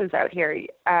races out here.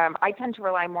 I tend to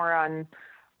rely more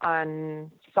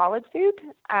on solid food.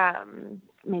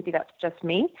 Maybe that's just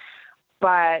me,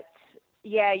 but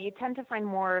yeah, you tend to find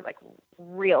more like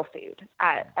real food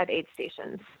at aid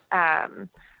stations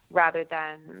rather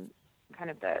than kind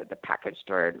of the packaged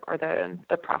or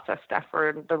the processed stuff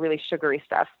or the really sugary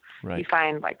stuff. Right. You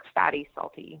find like fatty,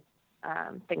 salty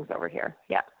things over here.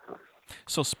 Yeah.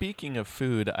 So speaking of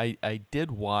food, I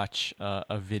did watch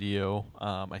a video.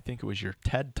 I think it was your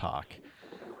TED Talk,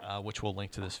 which we'll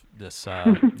link to this this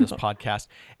podcast.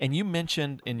 And you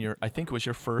mentioned I think it was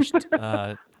your first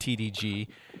TDG,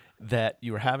 that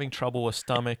you were having trouble with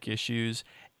stomach issues,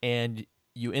 and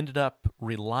you ended up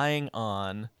relying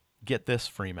on, get this,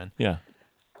 Freeman. Yeah.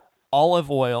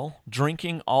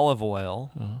 Drinking olive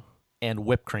oil, and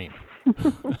whipped cream.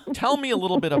 Tell me a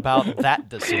little bit about that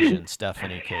decision,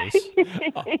 Stephanie Case.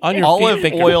 On your Olive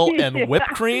feet, oil and whipped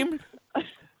cream?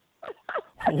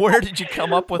 Where did you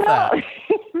come up with that?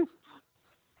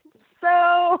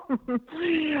 So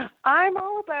I'm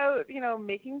all about,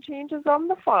 making changes on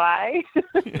the fly.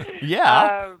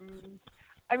 Yeah.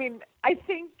 I mean, I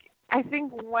think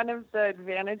one of the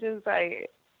advantages I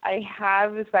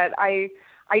have is that I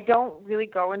don't really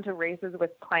go into races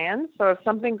with plans. So if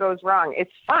something goes wrong,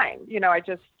 it's fine. I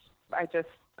just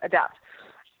adapt.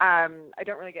 I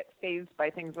don't really get fazed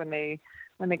by things when they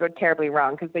go terribly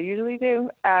wrong, because they usually do.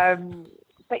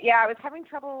 But yeah, I was having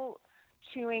trouble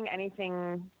chewing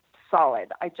anything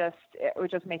solid. It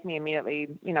would just make me immediately,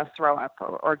 throw up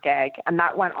or gag. And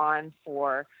that went on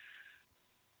for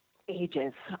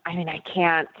ages. I mean, I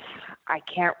can't,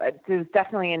 it was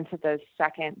definitely into the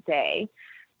second day.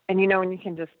 And, when you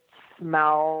can just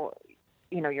smell,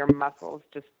 your muscles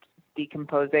just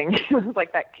decomposing, it was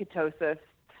like that ketosis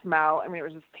smell. I mean, it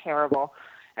was just terrible.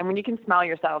 And when you can smell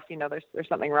yourself, there's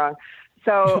something wrong.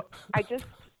 So I just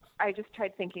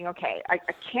tried thinking, okay, I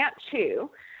can't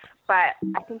chew, but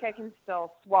I think I can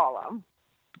still swallow.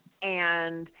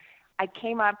 And I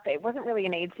came up, it wasn't really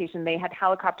an aid station. They had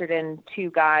helicoptered in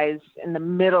two guys in the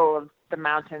middle of the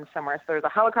mountains somewhere. So there was a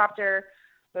helicopter,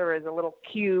 there was a little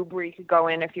cube where you could go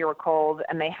in if you were cold,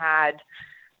 and they had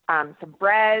some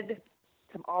bread,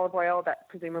 some olive oil that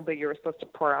presumably you were supposed to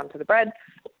pour onto the bread,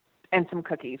 and some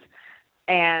cookies.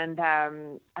 And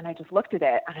I just looked at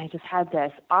it, and I just had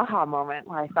this aha moment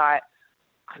where I thought,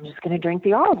 I'm just going to drink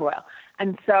the olive oil.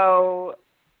 And so,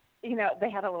 they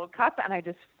had a little cup, and I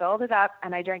just filled it up,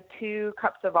 and I drank 2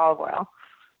 cups of olive oil,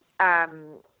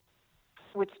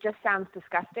 which just sounds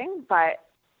disgusting, but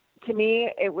to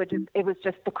me, it was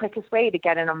just the quickest way to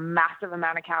get in a massive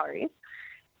amount of calories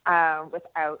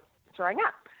without throwing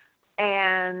up.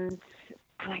 And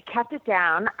I kept it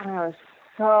down, and I was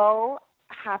so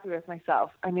happy with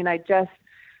myself. I mean, I just,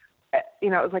 it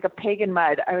was like a pig in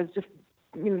mud. I was just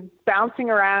bouncing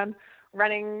around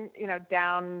running,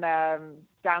 down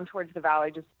towards the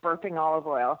valley, just burping olive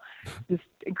oil, just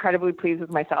incredibly pleased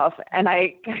with myself. And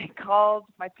I called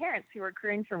my parents who were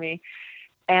crewing for me,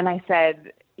 and I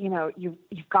said,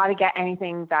 you've got to get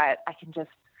anything that I can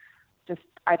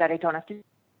that I don't have to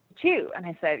chew. And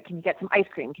I said, can you get some ice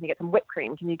cream? Can you get some whipped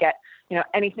cream? Can you get,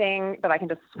 anything that I can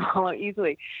just swallow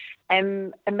easily?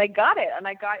 And they got it. And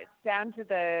I got down to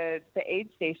the aid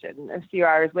station a few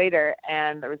hours later,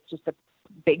 and there was just a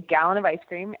big gallon of ice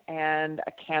cream and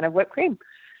a can of whipped cream.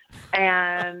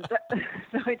 And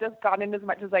so I just got in as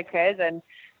much as I could and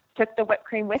took the whipped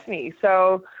cream with me.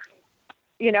 So,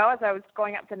 as I was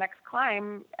going up the next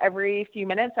climb, every few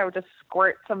minutes I would just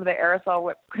squirt some of the aerosol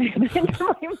whipped cream into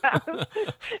my mouth.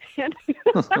 and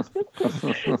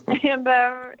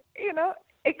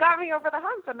it got me over the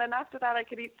hump. And then after that, I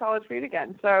could eat solid food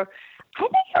again. So I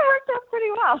think it worked out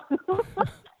pretty well.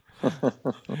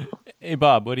 Hey,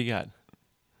 Bob, what do you got?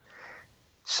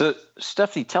 So,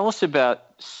 Stephanie, tell us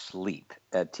about sleep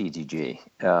at TTG.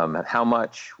 How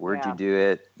much? Where'd you do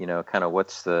it? Kind of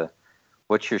what's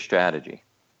your strategy?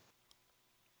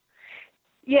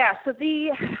 Yeah. So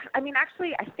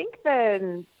actually, I think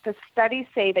the studies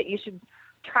say that you should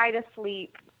try to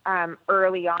sleep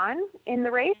early on in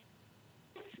the race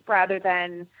rather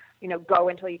than go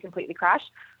until you completely crash.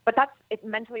 But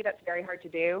mentally that's very hard to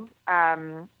do,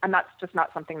 and that's just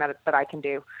not something that I can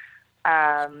do,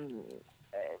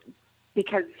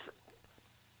 because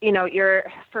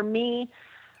for me,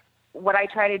 what I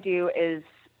try to do is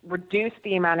reduce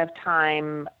the amount of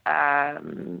time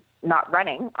not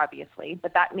running, obviously,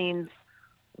 but that means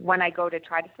when I go to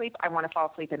try to sleep, I want to fall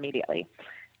asleep immediately,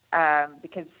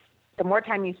 because the more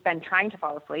time you spend trying to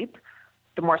fall asleep,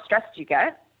 the more stressed you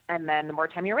get, and then the more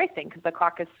time you're racing because the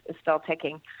clock is still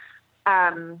ticking.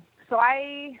 So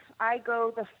I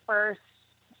go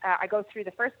I go through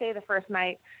the first day, the first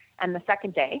night, and the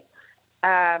second day.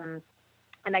 And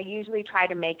I usually try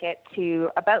to make it to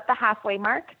about the halfway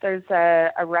mark. There's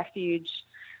a refuge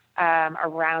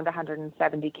around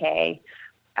 170K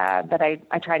that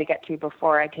I try to get to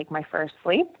before I take my first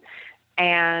sleep.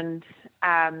 And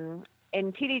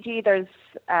in TDG, there's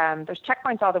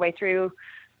checkpoints all the way through,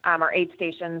 or aid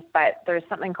stations, but there's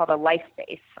something called a life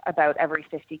base about every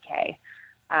 50K.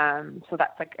 So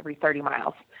that's like every 30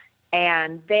 miles.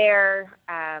 And there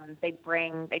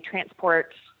they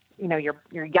transport,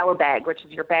 your yellow bag, which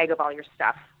is your bag of all your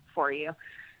stuff for you.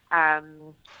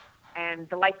 And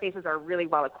the life bases are really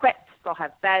well equipped. They'll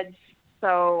have beds.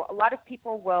 So a lot of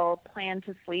people will plan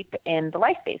to sleep in the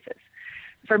life bases.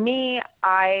 For me,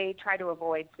 I try to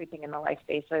avoid sleeping in the life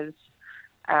bases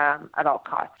at all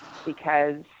costs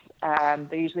because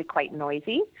they're usually quite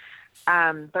noisy.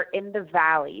 They're in the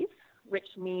valleys, which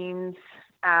means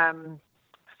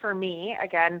for me,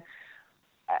 again,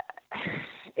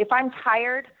 if I'm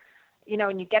tired,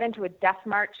 and you get into a death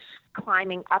march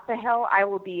climbing up a hill, I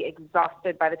will be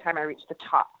exhausted by the time I reach the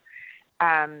top.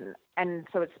 And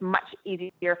so it's much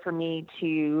easier for me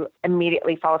to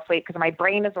immediately fall asleep because my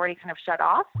brain is already kind of shut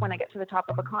off when I get to the top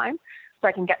of a climb, so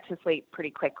I can get to sleep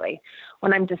pretty quickly.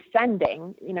 When I'm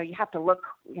descending, you have to look,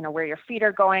 where your feet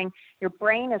are going. Your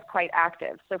brain is quite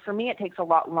active. So for me, it takes a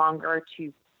lot longer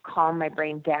to calm my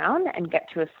brain down and get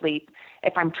to a sleep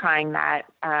if I'm trying that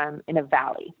in a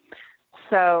valley.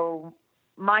 So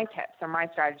my tips or my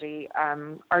strategy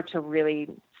are to really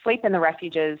sleep in the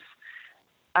refuges.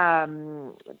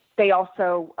 They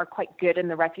also are quite good in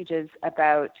the refuges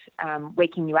about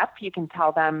waking you up. You can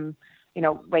tell them,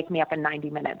 wake me up in 90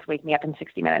 minutes, wake me up in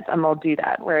 60 minutes, and they'll do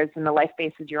that. Whereas in the life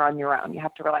bases, you're on your own. You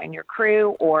have to rely on your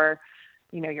crew or,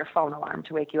 your phone alarm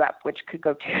to wake you up, which could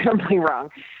go terribly wrong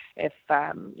if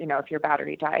your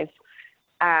battery dies.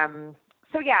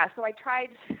 So I tried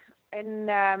in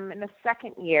the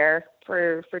second year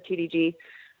for TDG.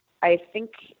 I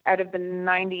think out of the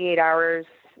 98 hours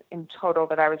in total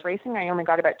that I was racing, I only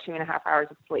got about 2.5 hours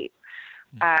of sleep.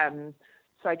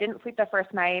 So I didn't sleep the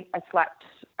first night. I slept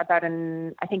about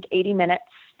 80 minutes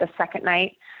the second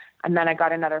night, and then I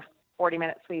got another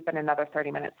 40-minute sleep and another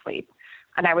 30-minute sleep.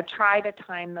 And I would try to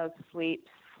time those sleeps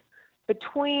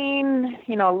between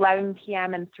 11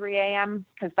 p.m. and 3 a.m.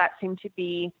 because that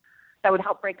would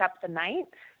help break up the night.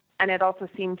 And it also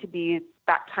seemed to be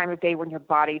that time of day when your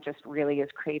body just really is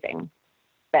craving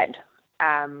bed.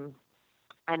 And,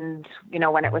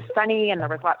 when it was sunny and there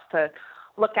was lots to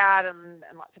look at and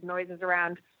lots of noises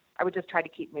around, I would just try to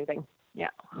keep moving.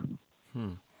 Yeah.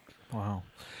 Wow.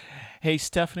 Hey,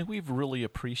 Stephanie, we've really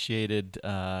appreciated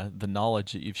the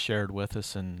knowledge that you've shared with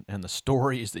us and the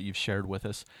stories that you've shared with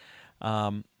us.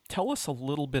 Tell us a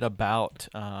little bit about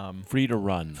Free to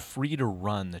Run. Free to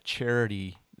Run, the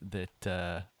charity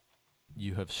that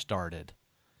you have started?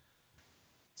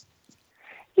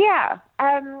 Yeah.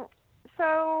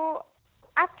 So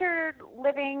after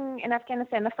living in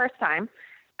Afghanistan the first time,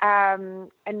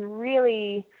 and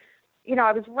really,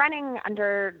 I was running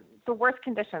under the worst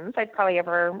conditions I'd probably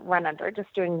ever run under,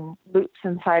 just doing loops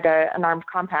inside an armed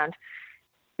compound.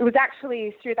 It was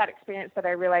actually through that experience that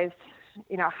I realized,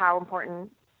 how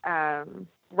important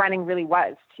running really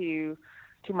was to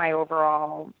my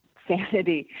overall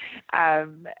sanity,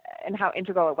 and how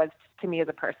integral it was to me as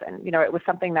a person. It was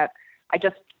something that I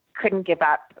just couldn't give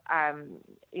up,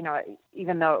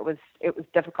 even though it was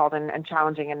difficult and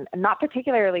challenging and not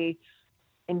particularly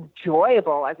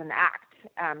enjoyable as an act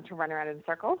to run around in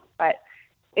circles. But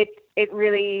it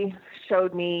really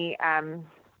showed me,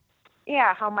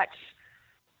 how much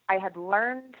I had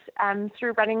learned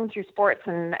through running, through sports,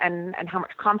 and how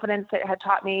much confidence it had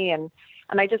taught me. And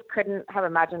I just couldn't have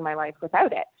imagined my life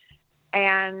without it.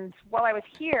 And while I was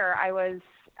here, I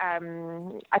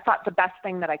thought the best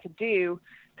thing that I could do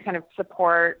to kind of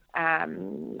support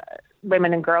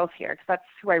women and girls here, because that's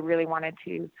who I really wanted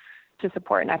to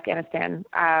support in Afghanistan,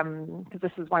 because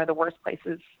this is one of the worst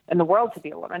places in the world to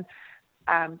be a woman,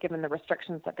 given the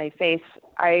restrictions that they face.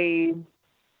 I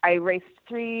raced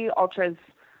 3 ultras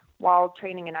while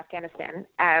training in Afghanistan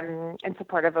in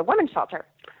support of a women's shelter.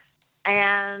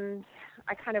 And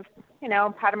I kind of,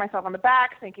 patted myself on the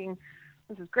back thinking,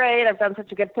 this is great, I've done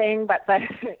such a good thing. But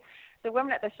the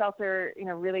women at the shelter,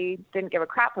 really didn't give a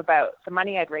crap about the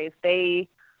money I'd raised. They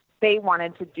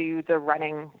wanted to do the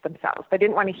running themselves. They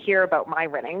didn't want to hear about my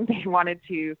running. They wanted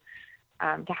to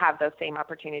have those same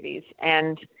opportunities.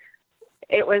 And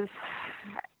it was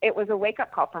a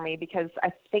wake-up call for me, because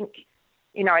I think,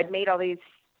 I'd made all these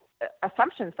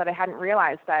assumptions that I hadn't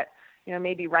realized, that,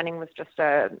 maybe running was just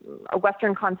a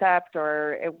Western concept,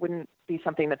 or it wouldn't be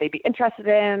something that they'd be interested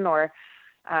in, or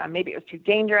maybe it was too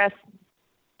dangerous.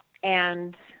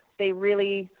 And they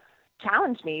really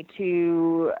challenged me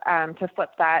to flip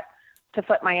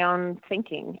my own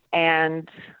thinking. And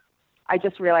I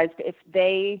just realized if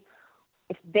they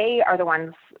are the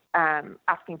ones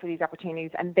asking for these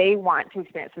opportunities, and they want to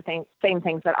experience the same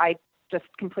things that I just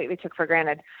completely took for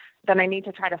granted, then I need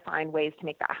to try to find ways to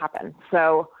make that happen.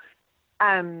 So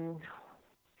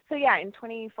yeah, in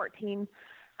 2014,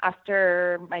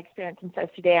 after my experience in South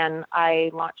Sudan,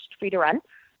 I launched Free to Run,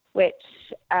 which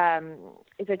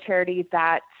is a charity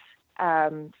that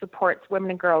supports women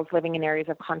and girls living in areas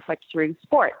of conflict through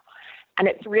sport. And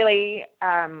it's really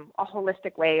a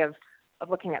holistic way of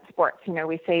looking at sports.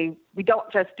 We say we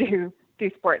don't just do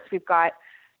sports. We've got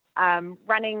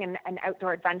running and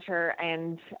outdoor adventure,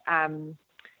 and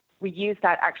we use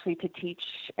that actually to teach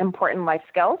important life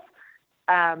skills,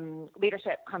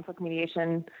 leadership, conflict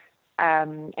mediation,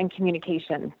 and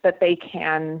communication that they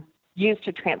can use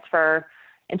to transfer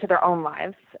into their own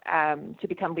lives, to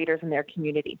become leaders in their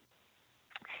community.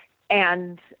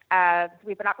 And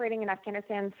we've been operating in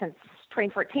Afghanistan since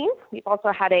 2014. We've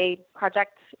also had a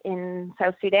project in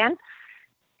South Sudan.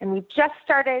 And we've just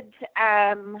started,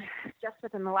 just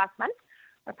within the last month,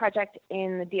 a project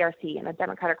in the DRC, in the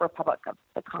Democratic Republic of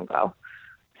the Congo.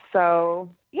 So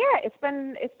yeah, it's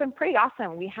been pretty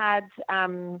awesome. We've had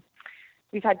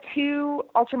 2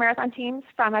 ultramarathon teams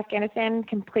from Afghanistan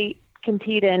compete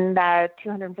in the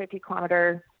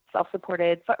 250-kilometer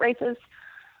self-supported foot races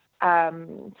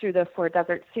through the 4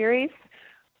 Desert Series.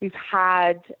 We've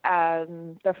had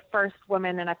the first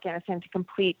woman in Afghanistan to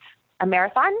complete a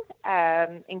marathon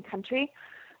in country.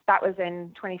 That was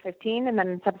in 2015, and then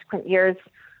in subsequent years,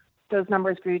 those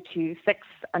numbers grew to 6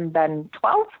 and then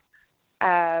 12.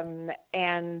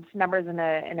 And numbers in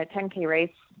a 10K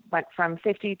race went from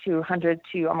 50 to 100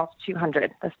 to almost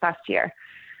 200 this past year,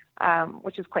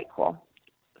 which is quite cool.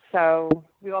 So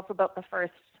we also built the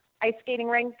first ice skating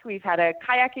rink. We've had a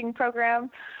kayaking program,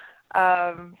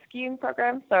 skiing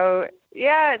program. So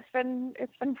yeah, it's been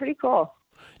pretty cool.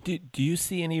 Do you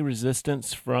see any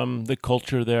resistance from the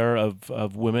culture there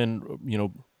of women,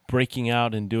 breaking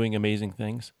out and doing amazing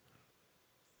things?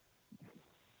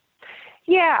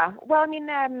 Yeah, well, I mean,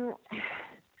 a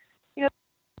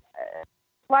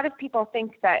lot of people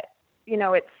think that,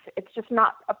 it's just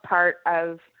not a part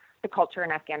of the culture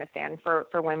in Afghanistan for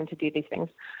women to do these things,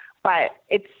 but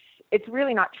it's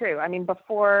really not true. I mean,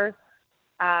 before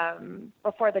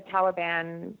the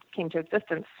Taliban came to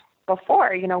existence,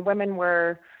 women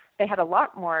they had a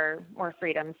lot more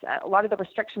freedoms. A lot of the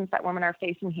restrictions that women are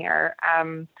facing here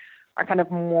are kind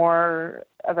of more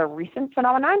of a recent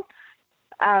phenomenon.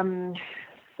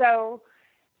 So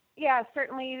yeah,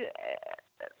 certainly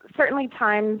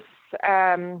times,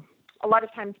 a lot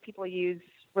of times people use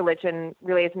religion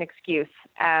really as an excuse.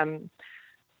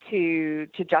 to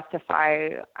justify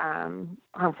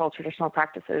harmful traditional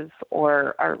practices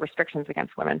or restrictions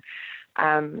against women.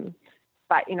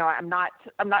 But I'm not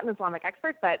an Islamic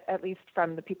expert, but at least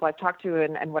from the people I've talked to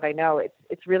and what I know,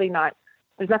 it's really not.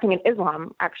 There's nothing in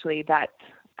Islam actually that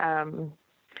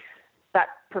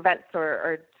prevents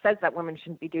or says that women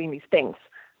shouldn't be doing these things.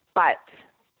 But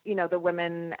the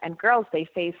women and girls, they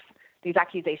face these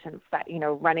accusations that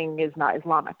running is not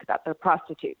Islamic, that they're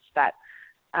prostitutes, that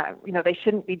they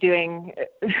shouldn't be doing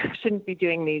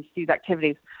these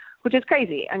activities, which is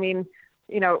crazy. I mean,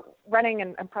 running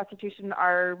and prostitution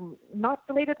are not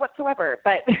related whatsoever,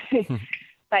 but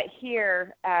but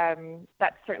here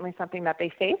that's certainly something that they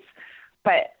face.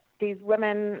 But these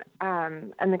women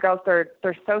and the girls, they're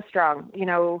so strong.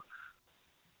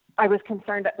 I was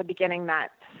concerned at the beginning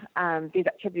that these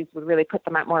activities would really put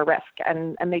them at more risk,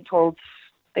 and they told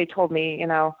me,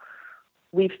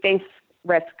 we face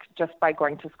risk just by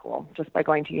going to school, just by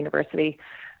going to university.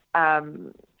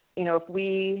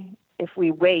 If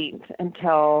we wait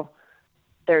until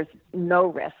there's no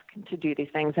risk to do these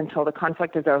things, until the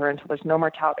conflict is over, until there's no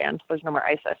more Taliban, until there's no more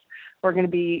ISIS, we're going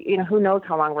to be, who knows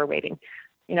how long we're waiting.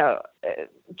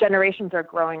 Generations are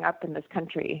growing up in this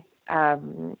country,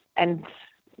 and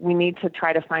we need to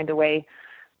try to find a way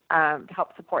to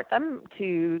help support them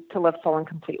to live full and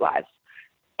complete lives.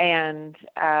 And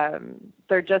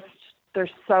they're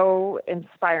so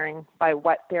inspiring by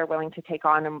what they're willing to take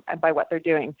on and by what they're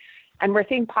doing. And we're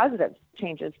seeing positive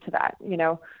changes to that.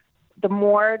 The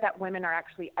more that women are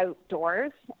actually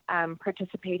outdoors,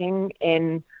 participating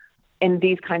in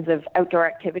these kinds of outdoor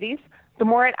activities, the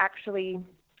more it actually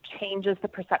changes the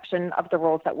perception of the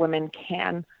roles that women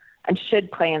can and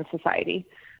should play in society.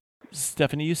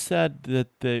 Stephanie, you said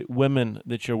that the women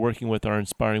that you're working with are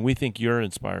inspiring. We think you're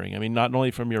inspiring. I mean, not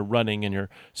only from your running and your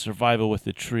survival with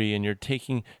the tree, and you're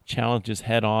taking challenges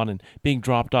head on and being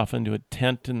dropped off into a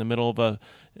tent in the middle of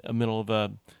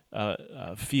a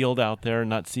field out there and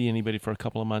not see anybody for a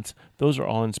couple of months. Those are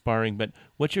all inspiring. But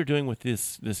what you're doing with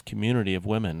this community of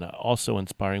women, also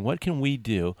inspiring. What can we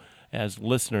do as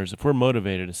listeners if we're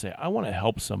motivated to say, I want to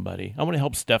help somebody, I want to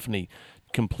help Stephanie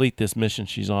complete this mission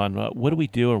she's on? What do we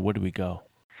do, or where do we go?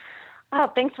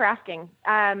 Oh, thanks for asking.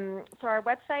 So our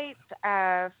website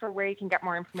for where you can get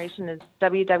more information is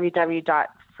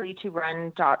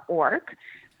www.freetorun.org.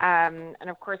 And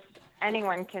of course,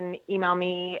 anyone can email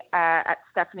me at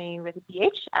Stephanie with a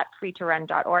PH at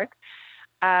freetorun.org.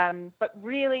 But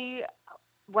really,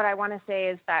 what I want to say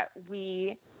is that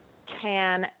we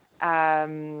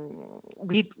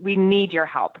need your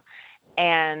help,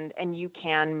 and you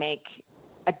can make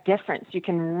a difference. You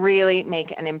can really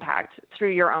make an impact through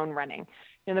your own running.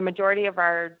 The majority of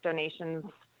our donations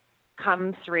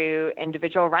come through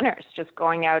individual runners, just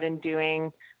going out and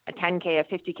doing a 10K, a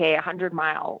 50K, a 100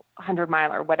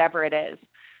 miler, whatever it is.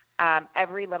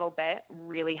 Every little bit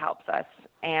really helps us.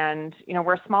 And,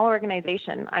 we're a small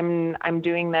organization. I'm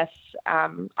doing this,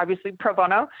 obviously pro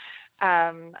bono.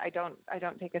 I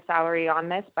don't take a salary on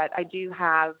this, but I do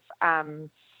have,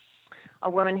 a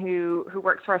woman who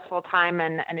works for us full time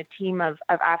and a team of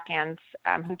Afghans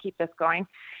who keep this going.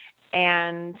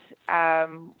 And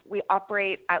we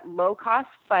operate at low cost,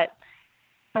 but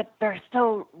there's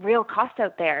still real cost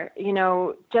out there.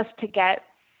 Just to get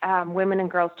women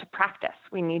and girls to practice,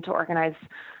 we need to organize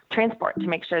transport to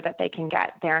make sure that they can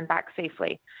get there and back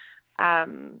safely.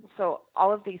 So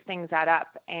all of these things add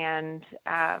up, and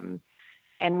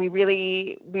we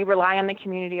rely on the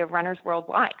community of runners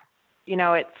worldwide.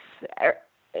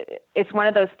 It's one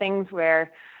of those things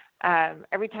where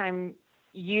every time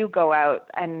you go out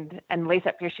and lace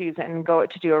up your shoes and go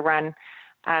out to do a run,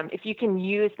 if you can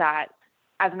use that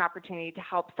as an opportunity to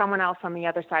help someone else on the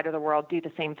other side of the world do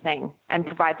the same thing and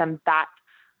provide them that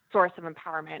source of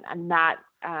empowerment and that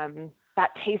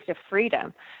taste of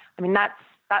freedom, I mean, that's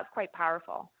quite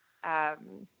powerful.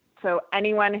 So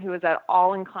anyone who is at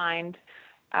all inclined,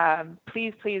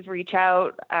 please reach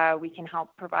out. We can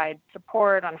help provide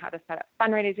support on how to set up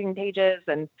fundraising pages,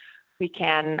 and we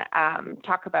can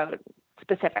talk about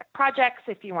specific projects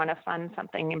if you want to fund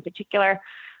something in particular.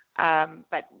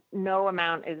 But no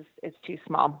amount is too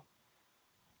small.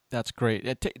 That's great.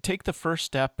 Take the first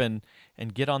step and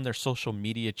get on their social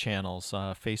media channels,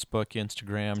 Facebook,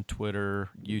 Instagram, Twitter,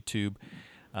 YouTube.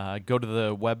 Go to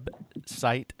the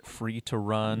website,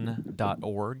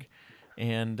 freetorun.org,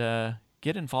 and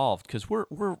get involved, because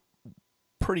we're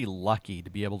pretty lucky to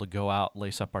be able to go out,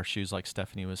 lace up our shoes, like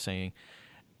Stephanie was saying,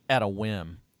 at a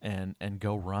whim and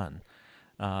go run.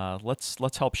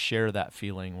 let's help share that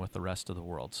feeling with the rest of the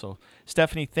world. So,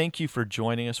 Stephanie, thank you for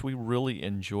joining us. We really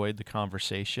enjoyed the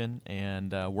conversation,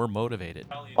 and we're motivated.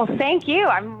 Well, thank you.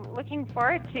 I'm looking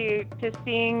forward to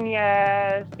seeing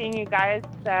you guys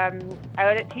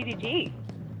out at TDG.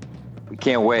 We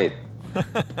can't wait.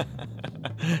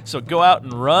 So go out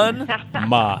and run.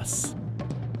 Moss.